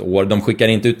i 1 år. De skickar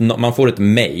inte ut man får ett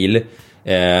mail.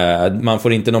 Man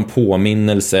får inte någon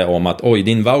påminnelse om att oj,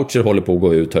 din voucher håller på att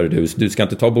gå ut, du ska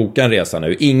inte boka en resa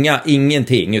nu.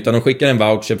 Ingenting, utan de skickar en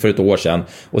voucher för 1 år sedan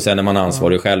och sen är man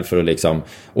ansvarig själv för att liksom,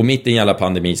 och mitt i en jävla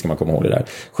pandemi ska man komma ihåg det där.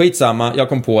 Skitsamma, jag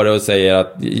kom på det och säger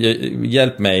att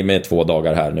hjälp mig med 2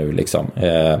 dagar här nu liksom.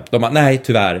 De bara, nej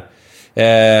tyvärr.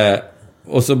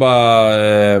 Och så bara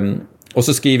och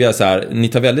så skriver jag så här: ni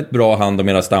tar väldigt bra hand om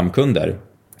era stamkunder.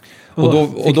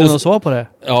 Fick du något svar på det?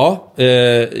 Ja,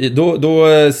 då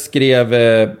skrev,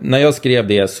 när jag skrev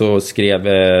det så skrev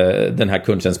den här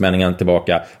kundtjänstmänningen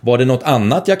tillbaka: var det något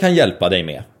annat jag kan hjälpa dig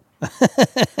med?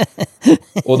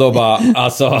 Och då bara,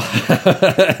 alltså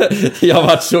jag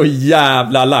var så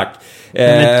jävla lack.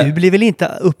 Men du blir väl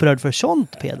inte upprörd för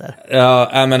sånt, Peder?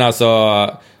 Ja, men alltså...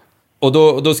 Och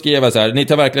då skrev jag så här: ni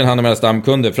tar verkligen hand om era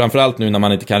stamkunder, framförallt nu när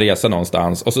man inte kan resa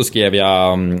någonstans. Och så skrev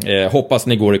jag, hoppas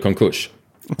ni går i konkurs,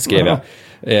 skrev jag.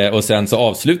 Och sen så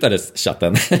avslutades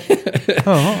chatten.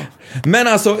 Men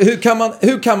alltså, hur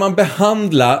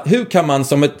kan man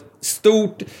som ett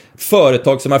stort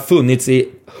företag som har funnits i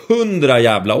 100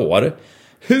 jävla år,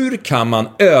 hur kan man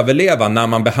överleva när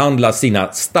man behandlar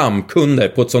sina stamkunder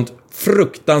på ett sånt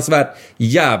fruktansvärt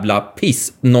jävla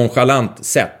nonchalant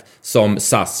sätt som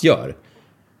SAS gör?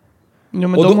 Ja,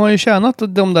 men de har ju tjänat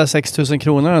de där 6 000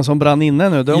 kronorna som brann inne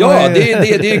nu. Det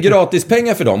är gratis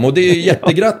pengar för dem och det är ju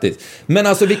jättegrattis. Men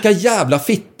alltså, vilka jävla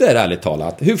fitter, ärligt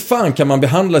talat. Hur fan kan man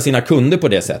behandla sina kunder på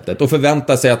det sättet och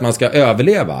förvänta sig att man ska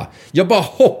överleva? Jag bara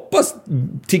hoppas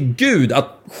till Gud att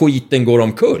skiten går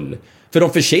omkull. För de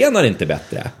förtjänar inte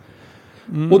bättre.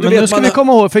 Och men nu ska vi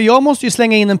komma ihåg, för jag måste ju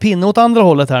slänga in en pinne åt andra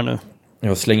hållet här nu.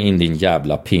 Jag slänger in din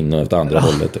jävla pinne åt andra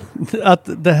hållet. Att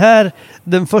det här,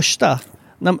 den första,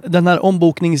 den här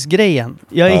ombokningsgrejen,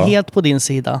 jag är helt på din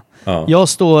sida. Jag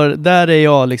står,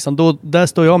 där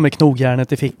står jag med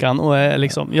knogjärnet i fickan och är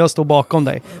liksom, jag står bakom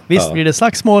dig. Visst blir det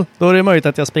slagsmål, då är det möjligt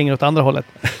att jag springer åt andra hållet.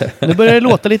 Nu börjar det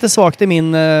låta lite svagt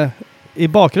i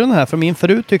bakgrunden här, för min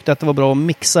fru tyckte att det var bra att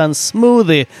mixa en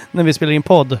smoothie när vi spelar in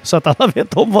podd, så att alla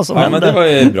vet om vad som händer. Men det var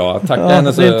ju bra. Tacka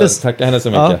henne så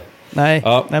mycket. Nej,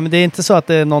 men det är inte så att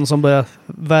det är någon som börjar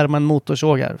värma en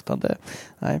motorsåg här, utan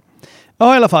nej.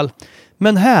 Ja, i alla fall.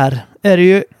 Men här är det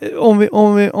ju,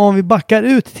 om vi backar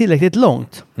ut tillräckligt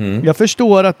långt. Jag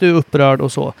förstår att du är upprörd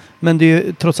och så, men det är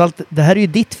ju trots allt, det här är ju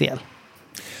ditt fel.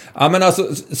 Ja, men alltså,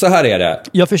 så här är det.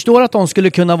 Jag förstår att de skulle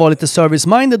kunna vara lite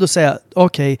service-minded och säga,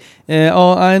 okej,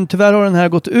 tyvärr har den här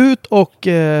gått ut och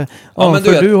men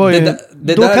du har ju...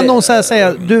 Då kan de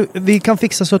säga, vi kan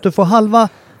fixa så att du får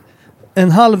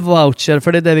en halv voucher,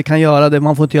 för det är det vi kan göra.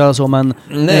 Man får inte göra så, men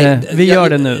vi gör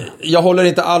det nu. Jag håller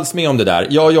inte alls med om det där.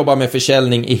 Jag jobbar med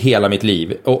försäljning i hela mitt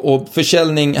liv. Och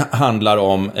försäljning handlar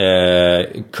om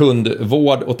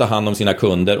kundvård och ta hand om sina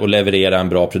kunder och leverera en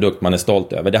bra produkt man är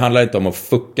stolt över. Det handlar inte om att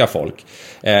fucka folk.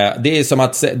 Det är som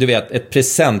att, du vet, ett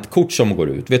presentkort som går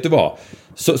ut. Vet du vad?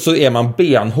 Så är man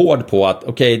benhård på att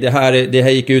okej, det här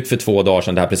gick ut för 2 dagar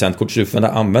sedan, det här presentkortet, så får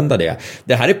man använda det.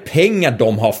 Det här är pengar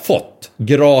de har fått,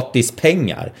 gratis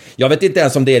pengar. Jag vet inte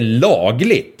ens om det är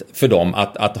lagligt för dem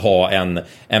att ha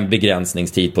en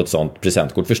begränsningstid på ett sånt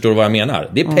presentkort. Förstår du vad jag menar?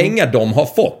 Det är pengar de har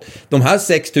fått. De här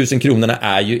 6 000 kronorna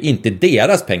är ju inte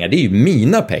deras pengar, det är ju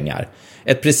mina pengar.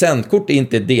 Ett presentkort är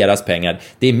inte deras pengar,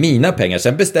 det är mina pengar.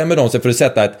 Sen bestämmer de sig för att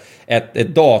sätta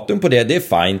ett datum på det, det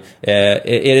är fine.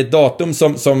 Är det ett datum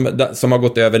som har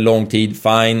gått över lång tid,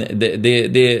 fine.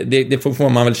 Det får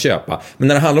man väl köpa. Men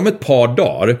när det handlar om ett par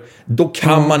dagar, då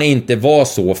kan man inte vara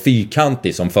så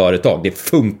fyrkantig som företag. Det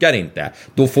funkar inte.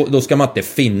 Då ska man inte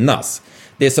finnas.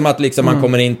 Det är som att liksom man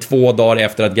kommer in 2 dagar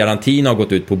efter att garantin har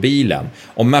gått ut på bilen.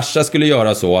 Om Merca skulle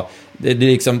göra så,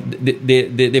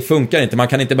 det funkar inte. Man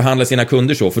kan inte behandla sina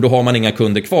kunder så, för då har man inga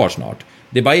kunder kvar snart.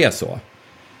 Det bara är så.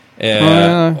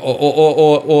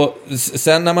 Och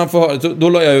sen när man får, då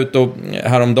la jag ut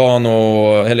häromdagen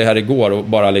eller här igår och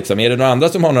bara liksom, är det några andra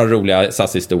som har några roliga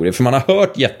SAS-historier? För man har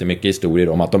hört jättemycket historier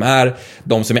om att de är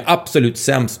de som är absolut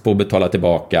sämst på att betala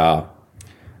tillbaka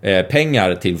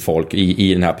pengar till folk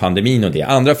i den här pandemin och det.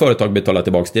 Andra företag betalar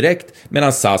tillbaka direkt,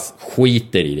 medan SAS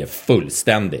skiter i det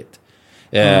fullständigt.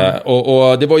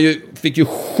 Och det var fick ju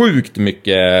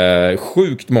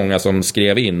sjukt många som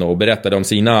skrev in och berättade om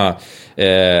sina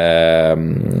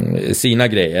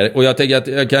grejer. Och jag tänker att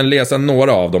jag kan läsa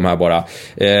några av dem här bara.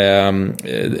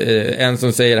 En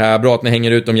som säger här: bra att ni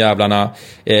hänger ut de jävlarna.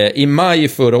 I maj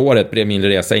förra året blev min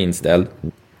resa inställd.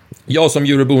 Jag som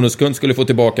Eurobonuskund skulle få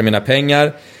tillbaka mina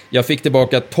pengar. Jag fick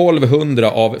tillbaka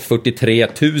 1200 av 43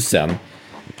 000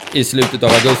 i slutet av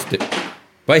augusti.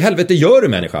 Vad i helvete gör du,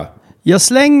 människa? Jag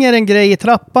slänger en grej i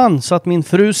trappan så att min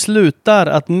fru slutar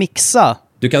att mixa.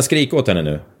 Du kan skrika åt henne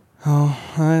nu. Ja,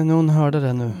 nej, någon hörde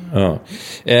det nu. Ja.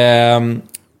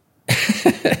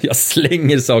 Jag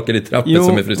slänger saker i trappen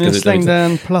som är frustrerad. Jag slängde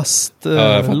en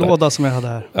plastlåda som jag hade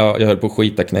här. Ja, jag höll på att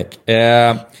skita knäck.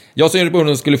 Jag som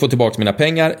Eurobonuskund skulle få tillbaka mina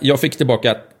pengar. Jag fick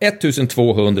tillbaka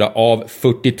 1200 av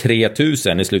 43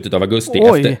 000 i slutet av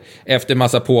augusti efter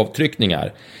massa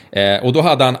påtryckningar. Och då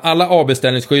hade han alla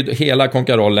avbeställningsskydd, hela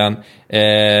konkarollen.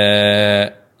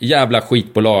 Jävla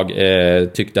skitbolag,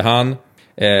 tyckte han.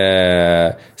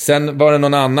 Sen var det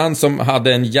någon annan som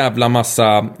hade en jävla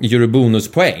massa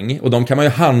Eurobonuspoäng, och de kan man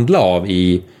ju handla av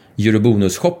i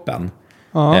Eurobonus-shoppen.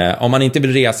 Om man inte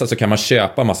vill resa så kan man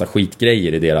köpa massa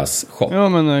skitgrejer i deras shop. Ja,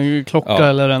 men en klocka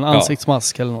eller en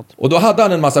ansiktsmask eller något. Och då hade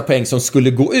han en massa poäng som skulle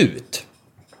gå ut.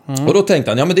 Och då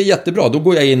tänkte han, ja men det är jättebra, då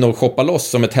går jag in och shoppar loss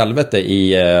som ett helvete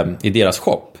i deras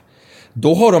shop.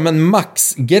 Då har de en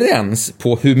maxgräns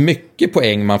på hur mycket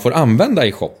poäng man får använda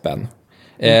i shoppen.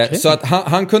 Så att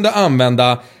han kunde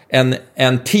använda en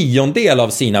 10-del av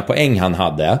sina poäng han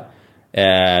hade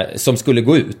som skulle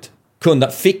gå ut.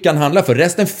 Fick han handla för.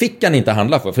 Resten fick han inte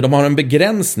handla för de har en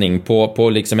begränsning på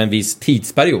liksom en viss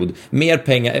tidsperiod.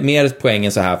 Mer poäng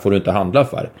än så här får du inte handla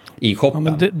för i shoppen.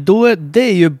 Ja, men det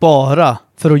är ju bara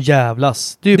för att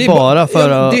jävlas. Det är ju bara för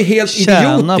att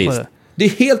tjäna på det. Det är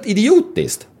helt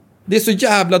idiotiskt. Det är så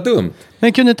jävla dumt.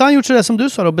 Men kunde inte han gjort så där som du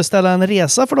sa då? Beställa en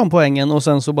resa för de poängen och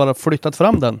sen så bara flyttat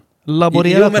fram den? Jo,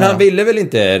 men han ville väl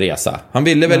inte resa. Han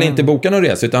ville väl inte boka någon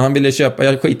resa, utan han ville köpa,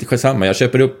 jag skiter samma, jag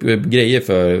köper upp grejer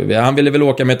för, han ville väl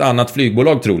åka med ett annat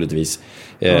flygbolag troligtvis.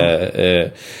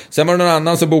 Sen var det någon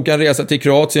annan som bokade en resa till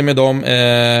Kroatien med dem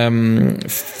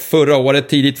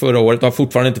tidigt förra året, och har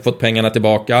fortfarande inte fått pengarna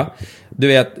tillbaka. Du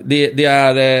vet, det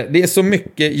är så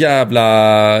mycket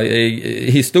jävla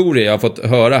historier jag har fått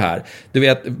höra här. Du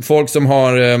vet, folk som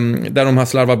har där de har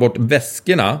slarvat bort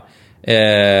väskorna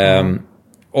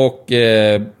och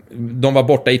de var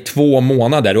borta i 2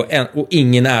 månader och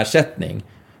ingen ersättning.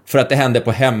 För att det hände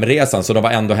på hemresan, så de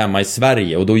var ändå hemma i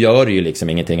Sverige. Och då gör det ju liksom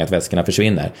ingenting att väskorna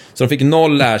försvinner. Så de fick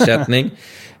 0 ersättning.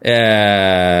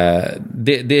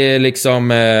 Det är liksom...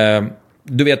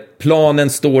 du vet, planen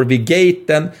står vid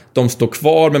gaten. De står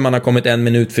kvar, men man har kommit 1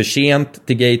 minut för sent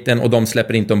till gaten. Och de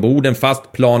släpper inte ombord den,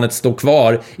 fast planet står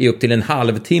kvar i upp till en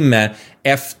halvtimme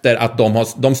efter att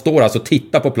de står alltså och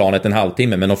tittar på planet en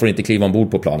halvtimme, men de får inte kliva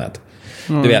ombord på planet.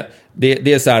 Du vet,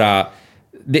 det är så här...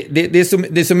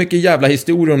 Det är så mycket jävla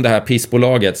historier om det här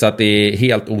pissbolaget, så att det är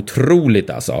helt otroligt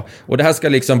alltså. Och det här ska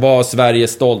liksom vara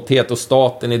Sveriges stolthet, och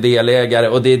staten är delägare,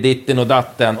 och det är ditten och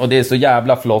datten, och det är så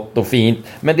jävla flott och fint.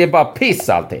 Men det är bara piss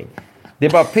allting. Det är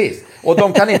bara piss. Och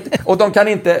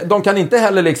de kan inte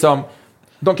heller liksom...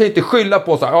 De kan inte skylla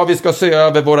på så här, ja vi ska se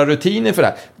över våra rutiner för det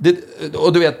här.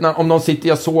 Och du vet, om de sitter,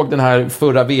 jag såg den här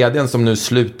förra vdn som nu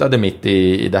slutade mitt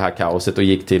i det här kaoset och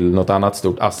gick till något annat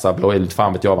stort Assablå, eller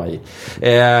fan vet jag vad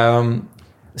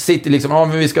sitter liksom, ja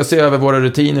men vi ska se över våra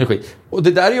rutiner och skit. Och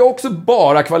det där är ju också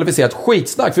bara kvalificerat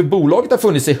skitsnack, för bolaget har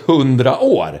funnits i 100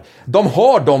 år. De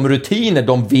har de rutiner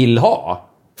de vill ha.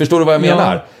 Förstår du vad jag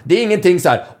menar? Ja. Det är ingenting så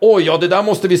här, oj ja det där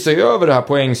måste vi se över, det här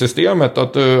poängsystemet,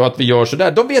 att vi gör så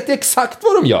där. De vet exakt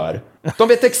vad de gör. De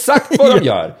vet exakt vad de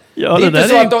gör. Ja, det är det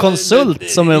där är en konsult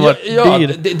som har varit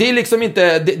dyr. Det är liksom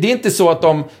inte, det är inte så att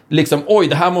de liksom, oj,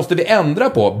 det här måste vi ändra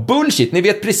på. Bullshit, ni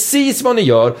vet precis vad ni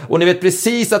gör och ni vet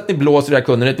precis att ni blåser era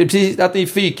kunder, ni vet precis att ni är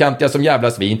fyrkantiga som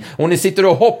jävla svin och ni sitter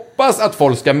och hoppas att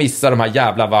folk ska missa de här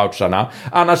jävla voucherna.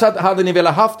 Annars hade ni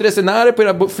velat haft resenärer på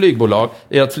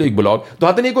ert flygbolag, då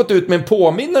hade ni gått ut med en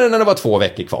påminnare när det var 2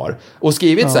 veckor kvar och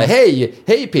skrivit så här,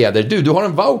 hej Peder, du har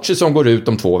en voucher som går ut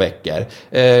om 2 veckor.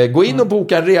 Gå in och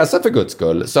boka en resa för Guds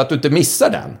skull så att du inte missar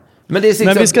den. Men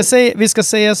vi ska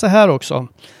säga så här också.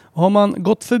 Har man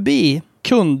gått förbi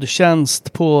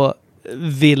kundtjänst på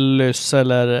Willys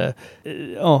eller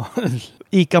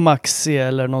Ica Maxi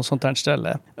eller något sånt här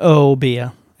ställe, ÖoB,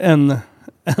 en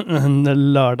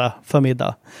lördag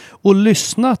förmiddag och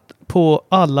lyssnat på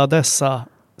alla dessa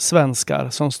svenskar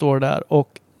som står där och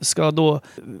ska då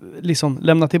liksom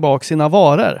lämna tillbaka sina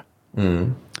varor.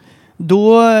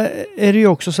 Då är det ju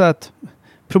också så att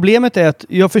problemet är att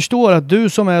jag förstår att du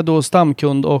som är då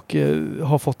stamkund och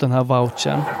har fått den här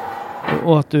vouchern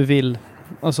och att du vill,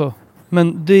 alltså,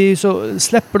 men det är ju så,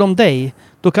 släpper de dig,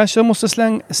 då kanske de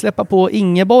måste släppa på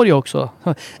Ingeborg också.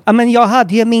 Ja, men jag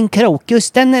hade ju min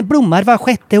krokus, den blommar var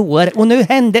 6:e år och nu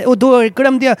hände, och då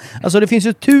glömde jag. Alltså det finns ju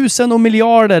 1000 och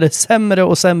miljarder sämre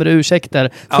och sämre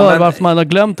ursäkter för varför man har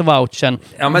glömt vouchern.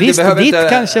 Ja, visst, ditt inte,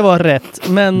 kanske var rätt,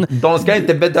 men... De ska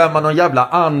inte bedöma någon jävla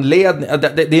anledning.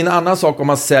 Det är en annan sak om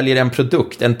man säljer en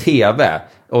produkt, en tv,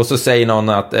 och så säger någon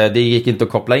att det gick inte att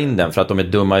koppla in den för att de är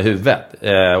dumma i huvudet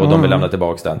och de vill lämna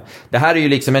tillbaka den. Det här är ju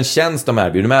liksom en tjänst de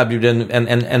erbjuder.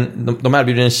 De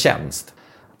erbjuder en tjänst.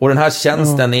 Och den här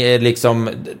tjänsten är liksom...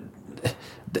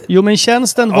 Jo, men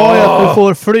tjänsten var ju att du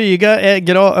får flyga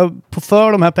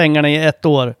för de här pengarna i 1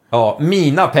 år. Ja,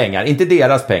 mina pengar, inte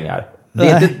deras pengar.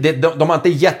 De har inte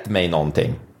gett mig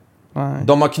någonting. Nej.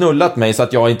 De har knullat mig så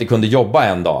att jag inte kunde jobba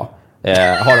en dag.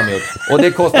 Har de gjort. Och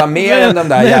det kostar mer än de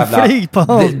där jävla...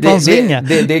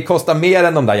 Det kostar mer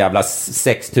än de där jävla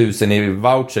 6 000 i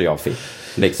voucher jag fick.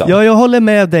 Liksom. Ja, jag håller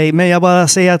med dig, men jag bara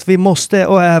säger att vi måste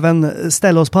och även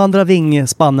ställa oss på andra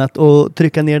vingspannet och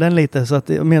trycka ner den lite. Så att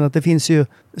jag menar att det finns ju...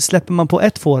 Släpper man på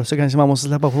 1 får så kanske man måste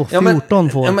släppa på 14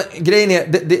 får. Ja, men grejen är,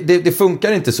 det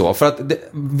funkar inte så. För att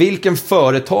vilken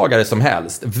företagare som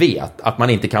helst vet att man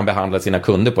inte kan behandla sina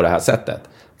kunder på det här sättet.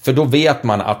 För då vet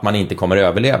man att man inte kommer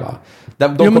överleva.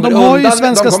 De har ju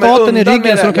svenska staten i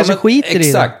ryggen så de kanske skiter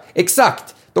i det. Exakt.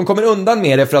 De kommer undan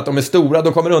med det för att de är stora.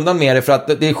 De kommer undan med det för att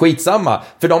det är skitsamma.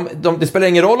 För det spelar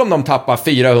ingen roll om de tappar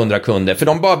 400 kunder. För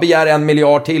de bara begär 1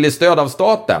 miljard till i stöd av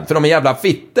staten. För de är jävla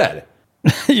fitter.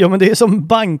 Ja, men det är som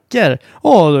banker.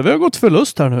 Vi har gått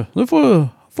förlust här nu. Nu får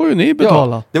ju ni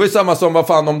betala. Ja, det var ju samma som, vad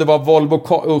fan, om det var Volvo,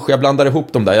 jag blandade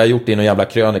ihop dem där. Jag har gjort det i någon jävla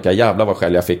krönika. Jävla vad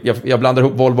skäll jag fick. Jag blandade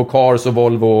ihop Volvo Cars och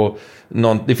Volvo...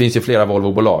 det finns ju flera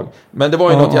Volvo-bolag. Men det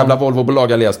var ju något jävla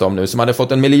Volvo-bolag jag läste om nu som hade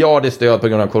fått 1 miljard i stöd på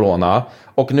grund av corona.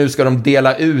 Och nu ska de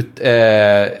dela ut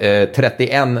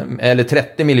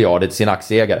 30 miljarder till sina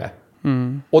aktieägare.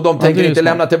 Och de tänker inte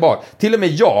lämna tillbaka. Till och med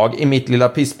jag i mitt lilla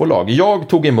pissbolag, jag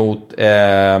tog emot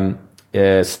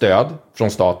stöd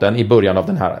från staten i början av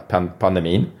den här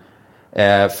pandemin.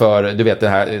 För du vet det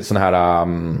här, sån här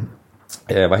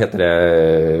vad heter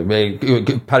det,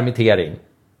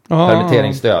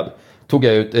 permitteringsstöd. Tog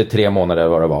jag ut 3 månader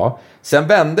vad det var. Sen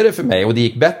vände det för mig och det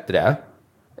gick bättre.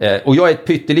 Och jag är ett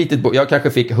pyttelitet jag kanske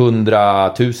fick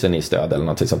 100 000 i stöd eller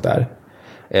något sånt där.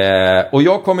 Och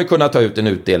jag kommer kunna ta ut en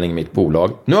utdelning i mitt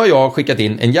bolag. Nu har jag skickat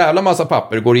in en jävla massa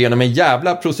papper och går igenom en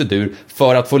jävla procedur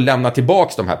för att få lämna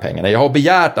tillbaks de här pengarna. Jag har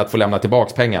begärt att få lämna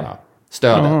tillbaks pengarna.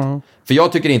 Stödet. För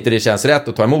jag tycker inte det känns rätt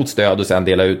att ta emot stöd och sen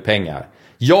dela ut pengar.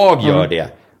 Jag gör det.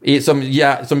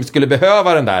 Som skulle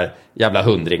behöva den där jävla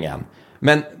 100-ringen.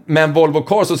 Men Volvo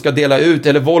Cars som ska dela ut,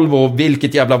 eller Volvo,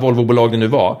 vilket jävla Volvo-bolag det nu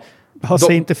var.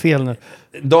 Säg inte fel nu.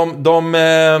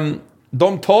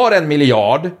 De tar 1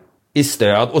 miljard i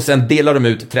stöd och sen delar de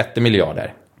ut 30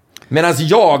 miljarder. Medan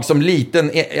jag som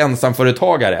liten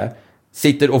ensamföretagare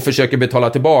sitter och försöker betala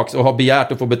tillbaks och har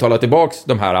begärt att få betala tillbaks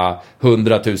de här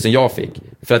 100 000 jag fick.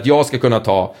 För att jag ska kunna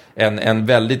ta en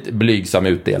väldigt blygsam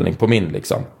utdelning på min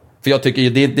liksom. För jag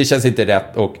tycker det känns inte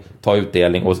rätt att ta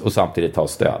utdelning och samtidigt ta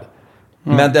stöd.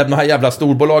 Men de här jävla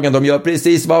storbolagen, de gör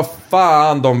precis vad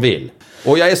fan de vill.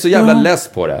 Och jag är så jävla less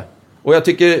på det. Och jag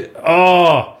tycker,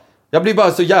 jag blir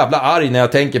bara så jävla arg när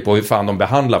jag tänker på hur fan de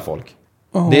behandlar folk.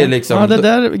 Det är liksom... det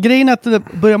där, grejen är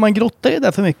att börjar man grotta i det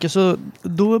där för mycket så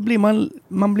då blir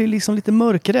man blir liksom lite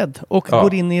mörkrädd och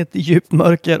går in i ett djupt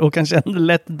mörker och kanske en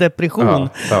lätt depression.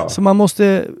 Så man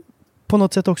måste på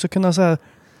något sätt också kunna så här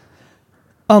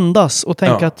andas och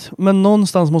tänka att men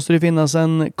någonstans måste det finnas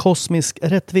en kosmisk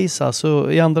rättvisa,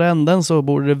 så i andra änden så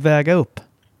borde det väga upp.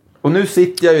 Och nu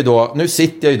sitter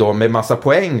jag ju då med massa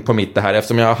poäng på mitt det här,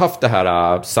 eftersom jag har haft det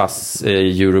här SAS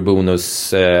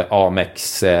Eurobonus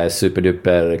Amex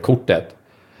superduper-kortet.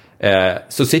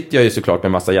 Så sitter jag ju såklart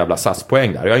med massa jävla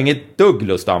SAS-poäng där. Jag har inget dugg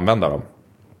lust att använda dem.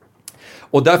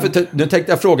 Och därför, nu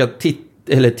tänkte jag fråga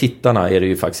tittarna är det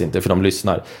ju faktiskt inte, för de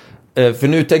lyssnar. För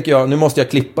nu tänker jag, nu måste jag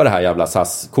klippa det här jävla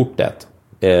SAS-kortet.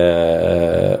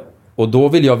 Och då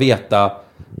vill jag veta,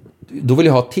 då vill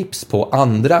jag ha tips på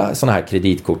andra sådana här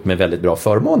kreditkort med väldigt bra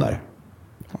förmåner.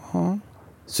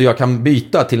 Så jag kan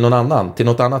byta till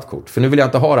något annat kort. För nu vill jag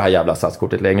inte ha det här jävla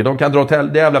SAS-kortet längre. De kan dra åt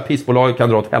det jävla pissbolaget kan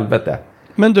dra åt helvete.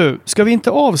 Men du, ska vi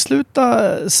inte avsluta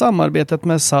samarbetet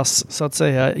med SAS så att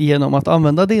säga genom att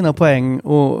använda dina poäng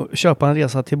och köpa en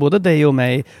resa till både dig och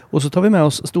mig, och så tar vi med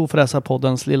oss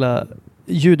Storfräsarpoddens lilla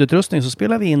ljudutrustning, så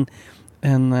spelar vi in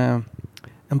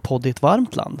en podd i ett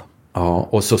varmt land. Ja,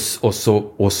 och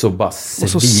så bara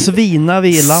svinar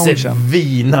vi i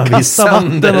loungen. Kasta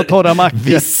vatten och torra mackor.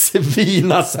 Vi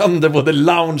svinar sönder både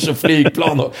lounge och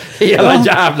flygplan och hela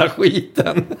jävla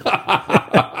skiten.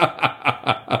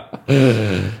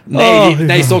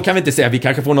 Nej, så kan vi inte säga. Vi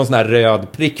kanske får någon sån här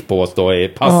röd prick på oss då i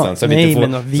passen, så vi inte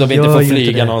får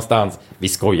flyga någonstans. Vi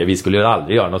skojar, vi skulle ju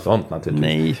aldrig göra något sånt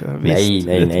naturligtvis. Nej.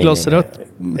 Ett glas rött.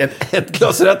 Ett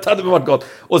glas rött hade varit gott.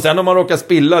 Och sen om man råkar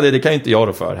spilla det kan ju inte jag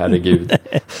då för, herregud.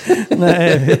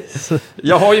 Nej.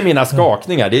 Jag har ju mina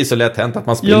skakningar, det är så lätt hänt att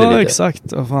man spiller lite. Ja, exakt.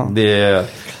 Vad fan.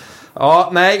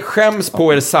 Skäms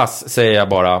på er SAS, säger jag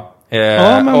bara.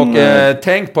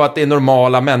 Tänk på att det är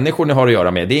normala människor ni har att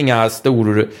göra med. Det är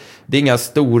inga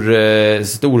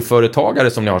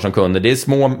storföretagare som ni har som kunder. Det är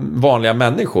små vanliga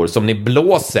människor som ni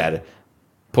blåser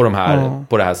på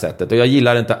det här sättet. Och jag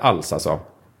gillar det inte alls alltså.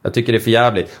 Jag tycker det är för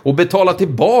jävligt. Och betala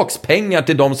tillbaks pengar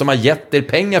till de som har gett er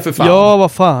pengar för fan. Ja,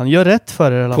 vad fan. Gör rätt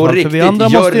för er i alla fall. Riktigt, för vi andra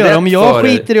måste göra. Om jag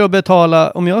skiter i att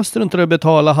betala, om jag struntar i att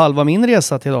betala halva min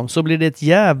resa till dem, så blir det ett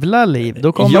jävla liv.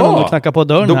 Då kommer de att knacka på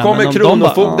dörren. Då kommer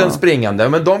kronofogden springande.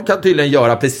 Men de kan tydligen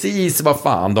göra precis vad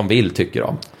fan de vill, tycker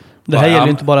de. Det här gäller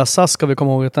inte bara SAS, ska vi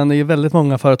komma ihåg, utan det är ju väldigt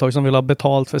många företag som vill ha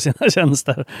betalt för sina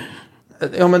tjänster.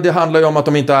 Ja, men det handlar ju om att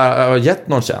de inte har gett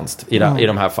någon tjänst i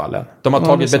de här fallen. De har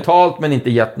tagit betalt men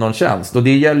inte gett någon tjänst. Och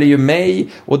det gäller ju mig,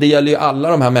 och det gäller ju alla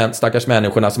de här stackars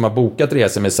människorna som har bokat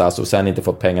resor med SAS och sen inte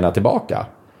fått pengarna tillbaka.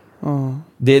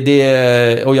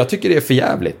 Och jag tycker det är för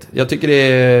jävligt. Jag tycker det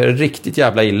är riktigt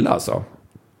jävla illa alltså.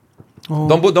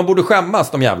 De borde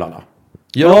skämmas, de jävlarna.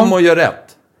 Gör om och gör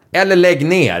rätt. Eller lägg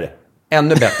ner.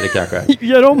 Ännu bättre kanske.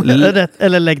 Gör om rätt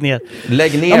eller lägg ner.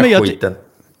 Lägg ner skiten.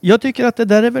 Jag tycker att det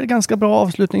där är väl ganska bra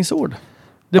avslutningsord.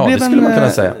 Det skulle man kunna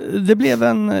säga. Det blev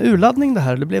en urladdning det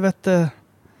här. Det blev ett...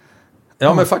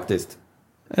 men faktiskt.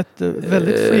 Ett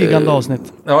väldigt flygande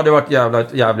avsnitt. Ja, det har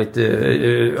varit jävligt...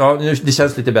 det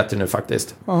känns lite bättre nu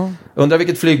faktiskt. Undrar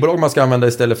vilket flygbolag man ska använda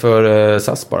istället för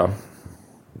SAS bara.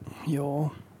 Ja,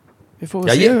 vi får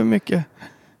se hur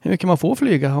mycket man får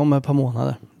flyga om ett par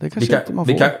månader. Det kanske inte man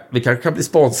får. Vi kanske kan bli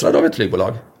sponsrade av ett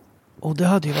flygbolag. Och det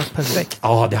hade ju varit perfekt.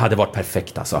 Ja, det hade varit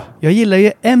perfekt alltså. Jag gillar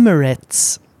ju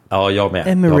Emirates. Ja, jag med.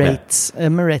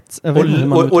 Emirates.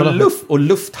 Och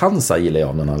Lufthansa gillar jag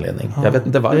av någon anledning. Jag vet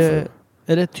inte varför.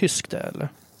 Är det tyskt eller?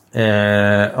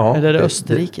 Ja. Eller är det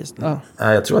österrikiskt? Ja,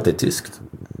 jag tror att det är tyskt.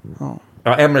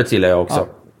 Ja, Emirates gillar jag också.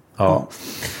 Ja.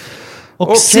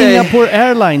 Och Singapore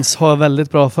Airlines har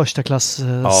väldigt bra första klass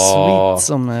suite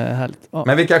som är härligt.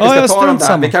 Men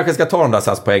vi kanske ska ta de där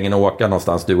SAS-poängen och åka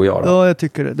någonstans, du och jag då. Ja, jag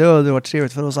tycker det. Det hade varit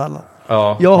trevligt för oss alla.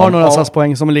 Ja. Jag har några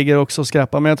SAS-poäng som ligger också och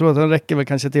skräpar, men jag tror att den räcker väl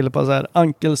kanske till på så här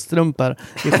ankelstrumpor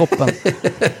i shoppen.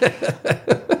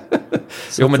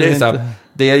 Jo, men det är så här,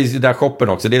 det är ju där shoppen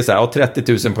också. Det är så här,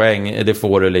 30 000 poäng, det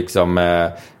får du liksom,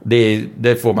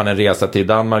 det får man en resa till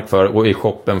Danmark för, och i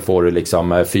shoppen får du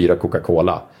liksom 4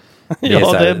 Coca-Cola.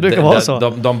 Det brukar vara så.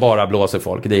 De bara blåser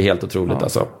folk. Det är helt otroligt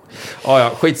alltså.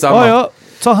 Ja, skitsamma. Ja,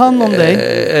 ta hand om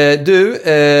dig.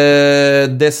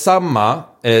 Detsamma.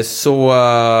 Så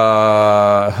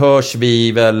hörs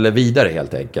vi väl vidare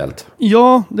helt enkelt.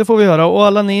 Ja, det får vi göra. Och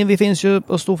alla ni, vi finns ju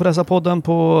på Storfräsarpodden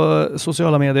på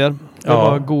sociala medier.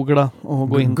 Bara googla och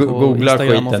gå in på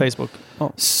Instagram och Facebook.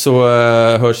 Ja. Så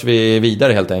hörs vi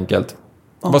vidare helt enkelt.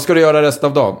 Vad ska du göra resten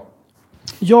av dagen?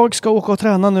 Jag ska åka och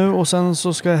träna nu, och sen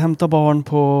så ska jag hämta barn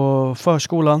på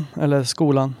förskolan, eller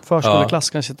skolan, förskoleklass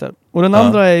kanske inte. Och den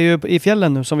andra är ju i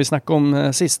fjällen nu, som vi snackade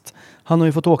om sist. Han har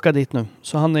ju fått åka dit nu,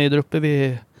 så han är ju där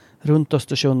uppe runt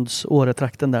Östersunds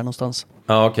Åretrakten där någonstans.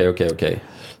 Ja, okej.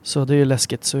 Så det är ju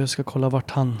läskigt, så jag ska kolla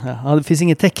vart han är. Ja, det finns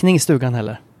ingen täckning i stugan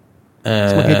heller. Så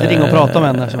man kan inte ringa och prata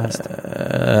med henne som helst.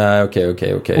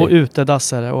 Okej. Och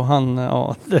utedassare, och han,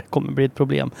 det kommer bli ett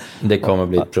problem. Det kommer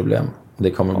bli ett problem.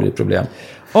 Det kommer bli problem.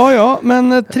 Ja,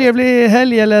 men trevlig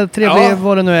helg eller trevlig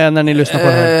vad det nu är när ni lyssnar på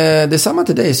det här. Detsamma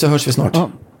till dig, så hörs vi snart.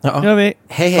 Ja, gör vi.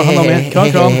 Hej, Ta hand om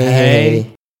er. Kram.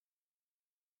 Hej.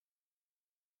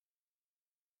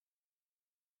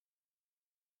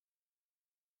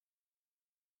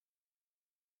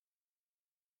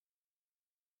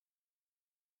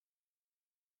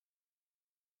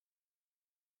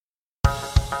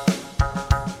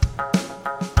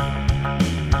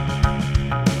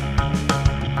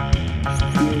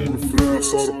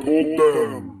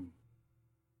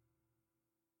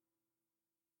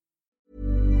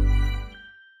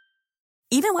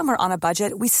 Even when we're on a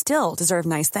budget, we still deserve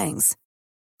nice things.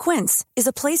 Quince is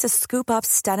a place to scoop up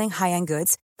stunning high-end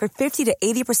goods for 50 to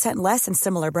 80% less than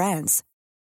similar brands.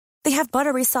 They have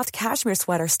buttery soft cashmere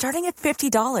sweaters starting at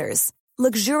 $50,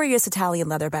 luxurious Italian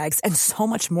leather bags, and so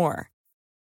much more.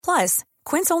 Plus,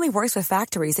 Quince only works with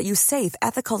factories that use safe,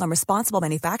 ethical, and responsible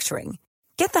manufacturing.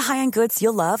 Get the high-end goods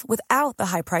you'll love without the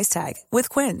high price tag with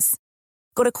Quince.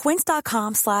 Go to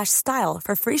quince.com/style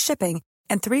for free shipping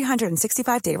and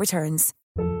 365-day returns.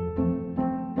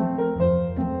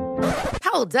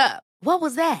 Hold up. What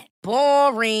was that?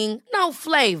 Boring. No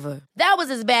flavor. That was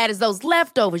as bad as those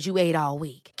leftovers you ate all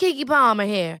week. Keke Palmer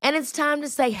here, and it's time to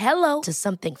say hello to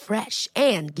something fresh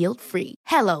and guilt-free.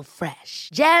 Hello Fresh.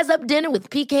 Jazz up dinner with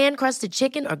pecan-crusted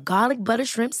chicken or garlic butter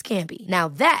shrimp scampi. Now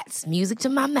that's music to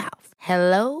my mouth.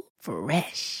 Hello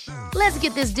Fresh. Let's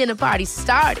get this dinner party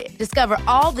started. Discover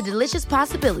all the delicious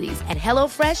possibilities at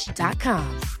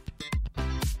hellofresh.com.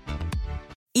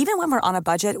 Even when we're on a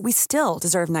budget, we still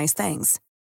deserve nice things.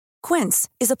 Quince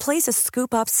is a place to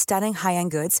scoop up stunning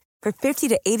high-end goods for 50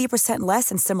 to 80% less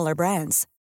than similar brands.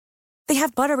 They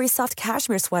have buttery soft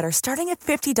cashmere sweaters starting at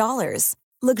 $50,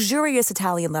 luxurious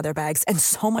Italian leather bags, and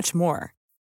so much more.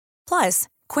 Plus,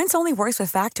 Quince only works with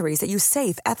factories that use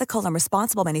safe, ethical, and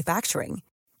responsible manufacturing.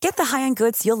 Get the high-end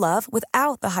goods you'll love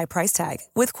without the high price tag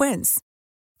with Quince.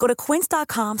 Go to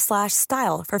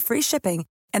quince.com/style for free shipping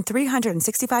and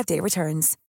 365-day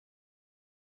returns.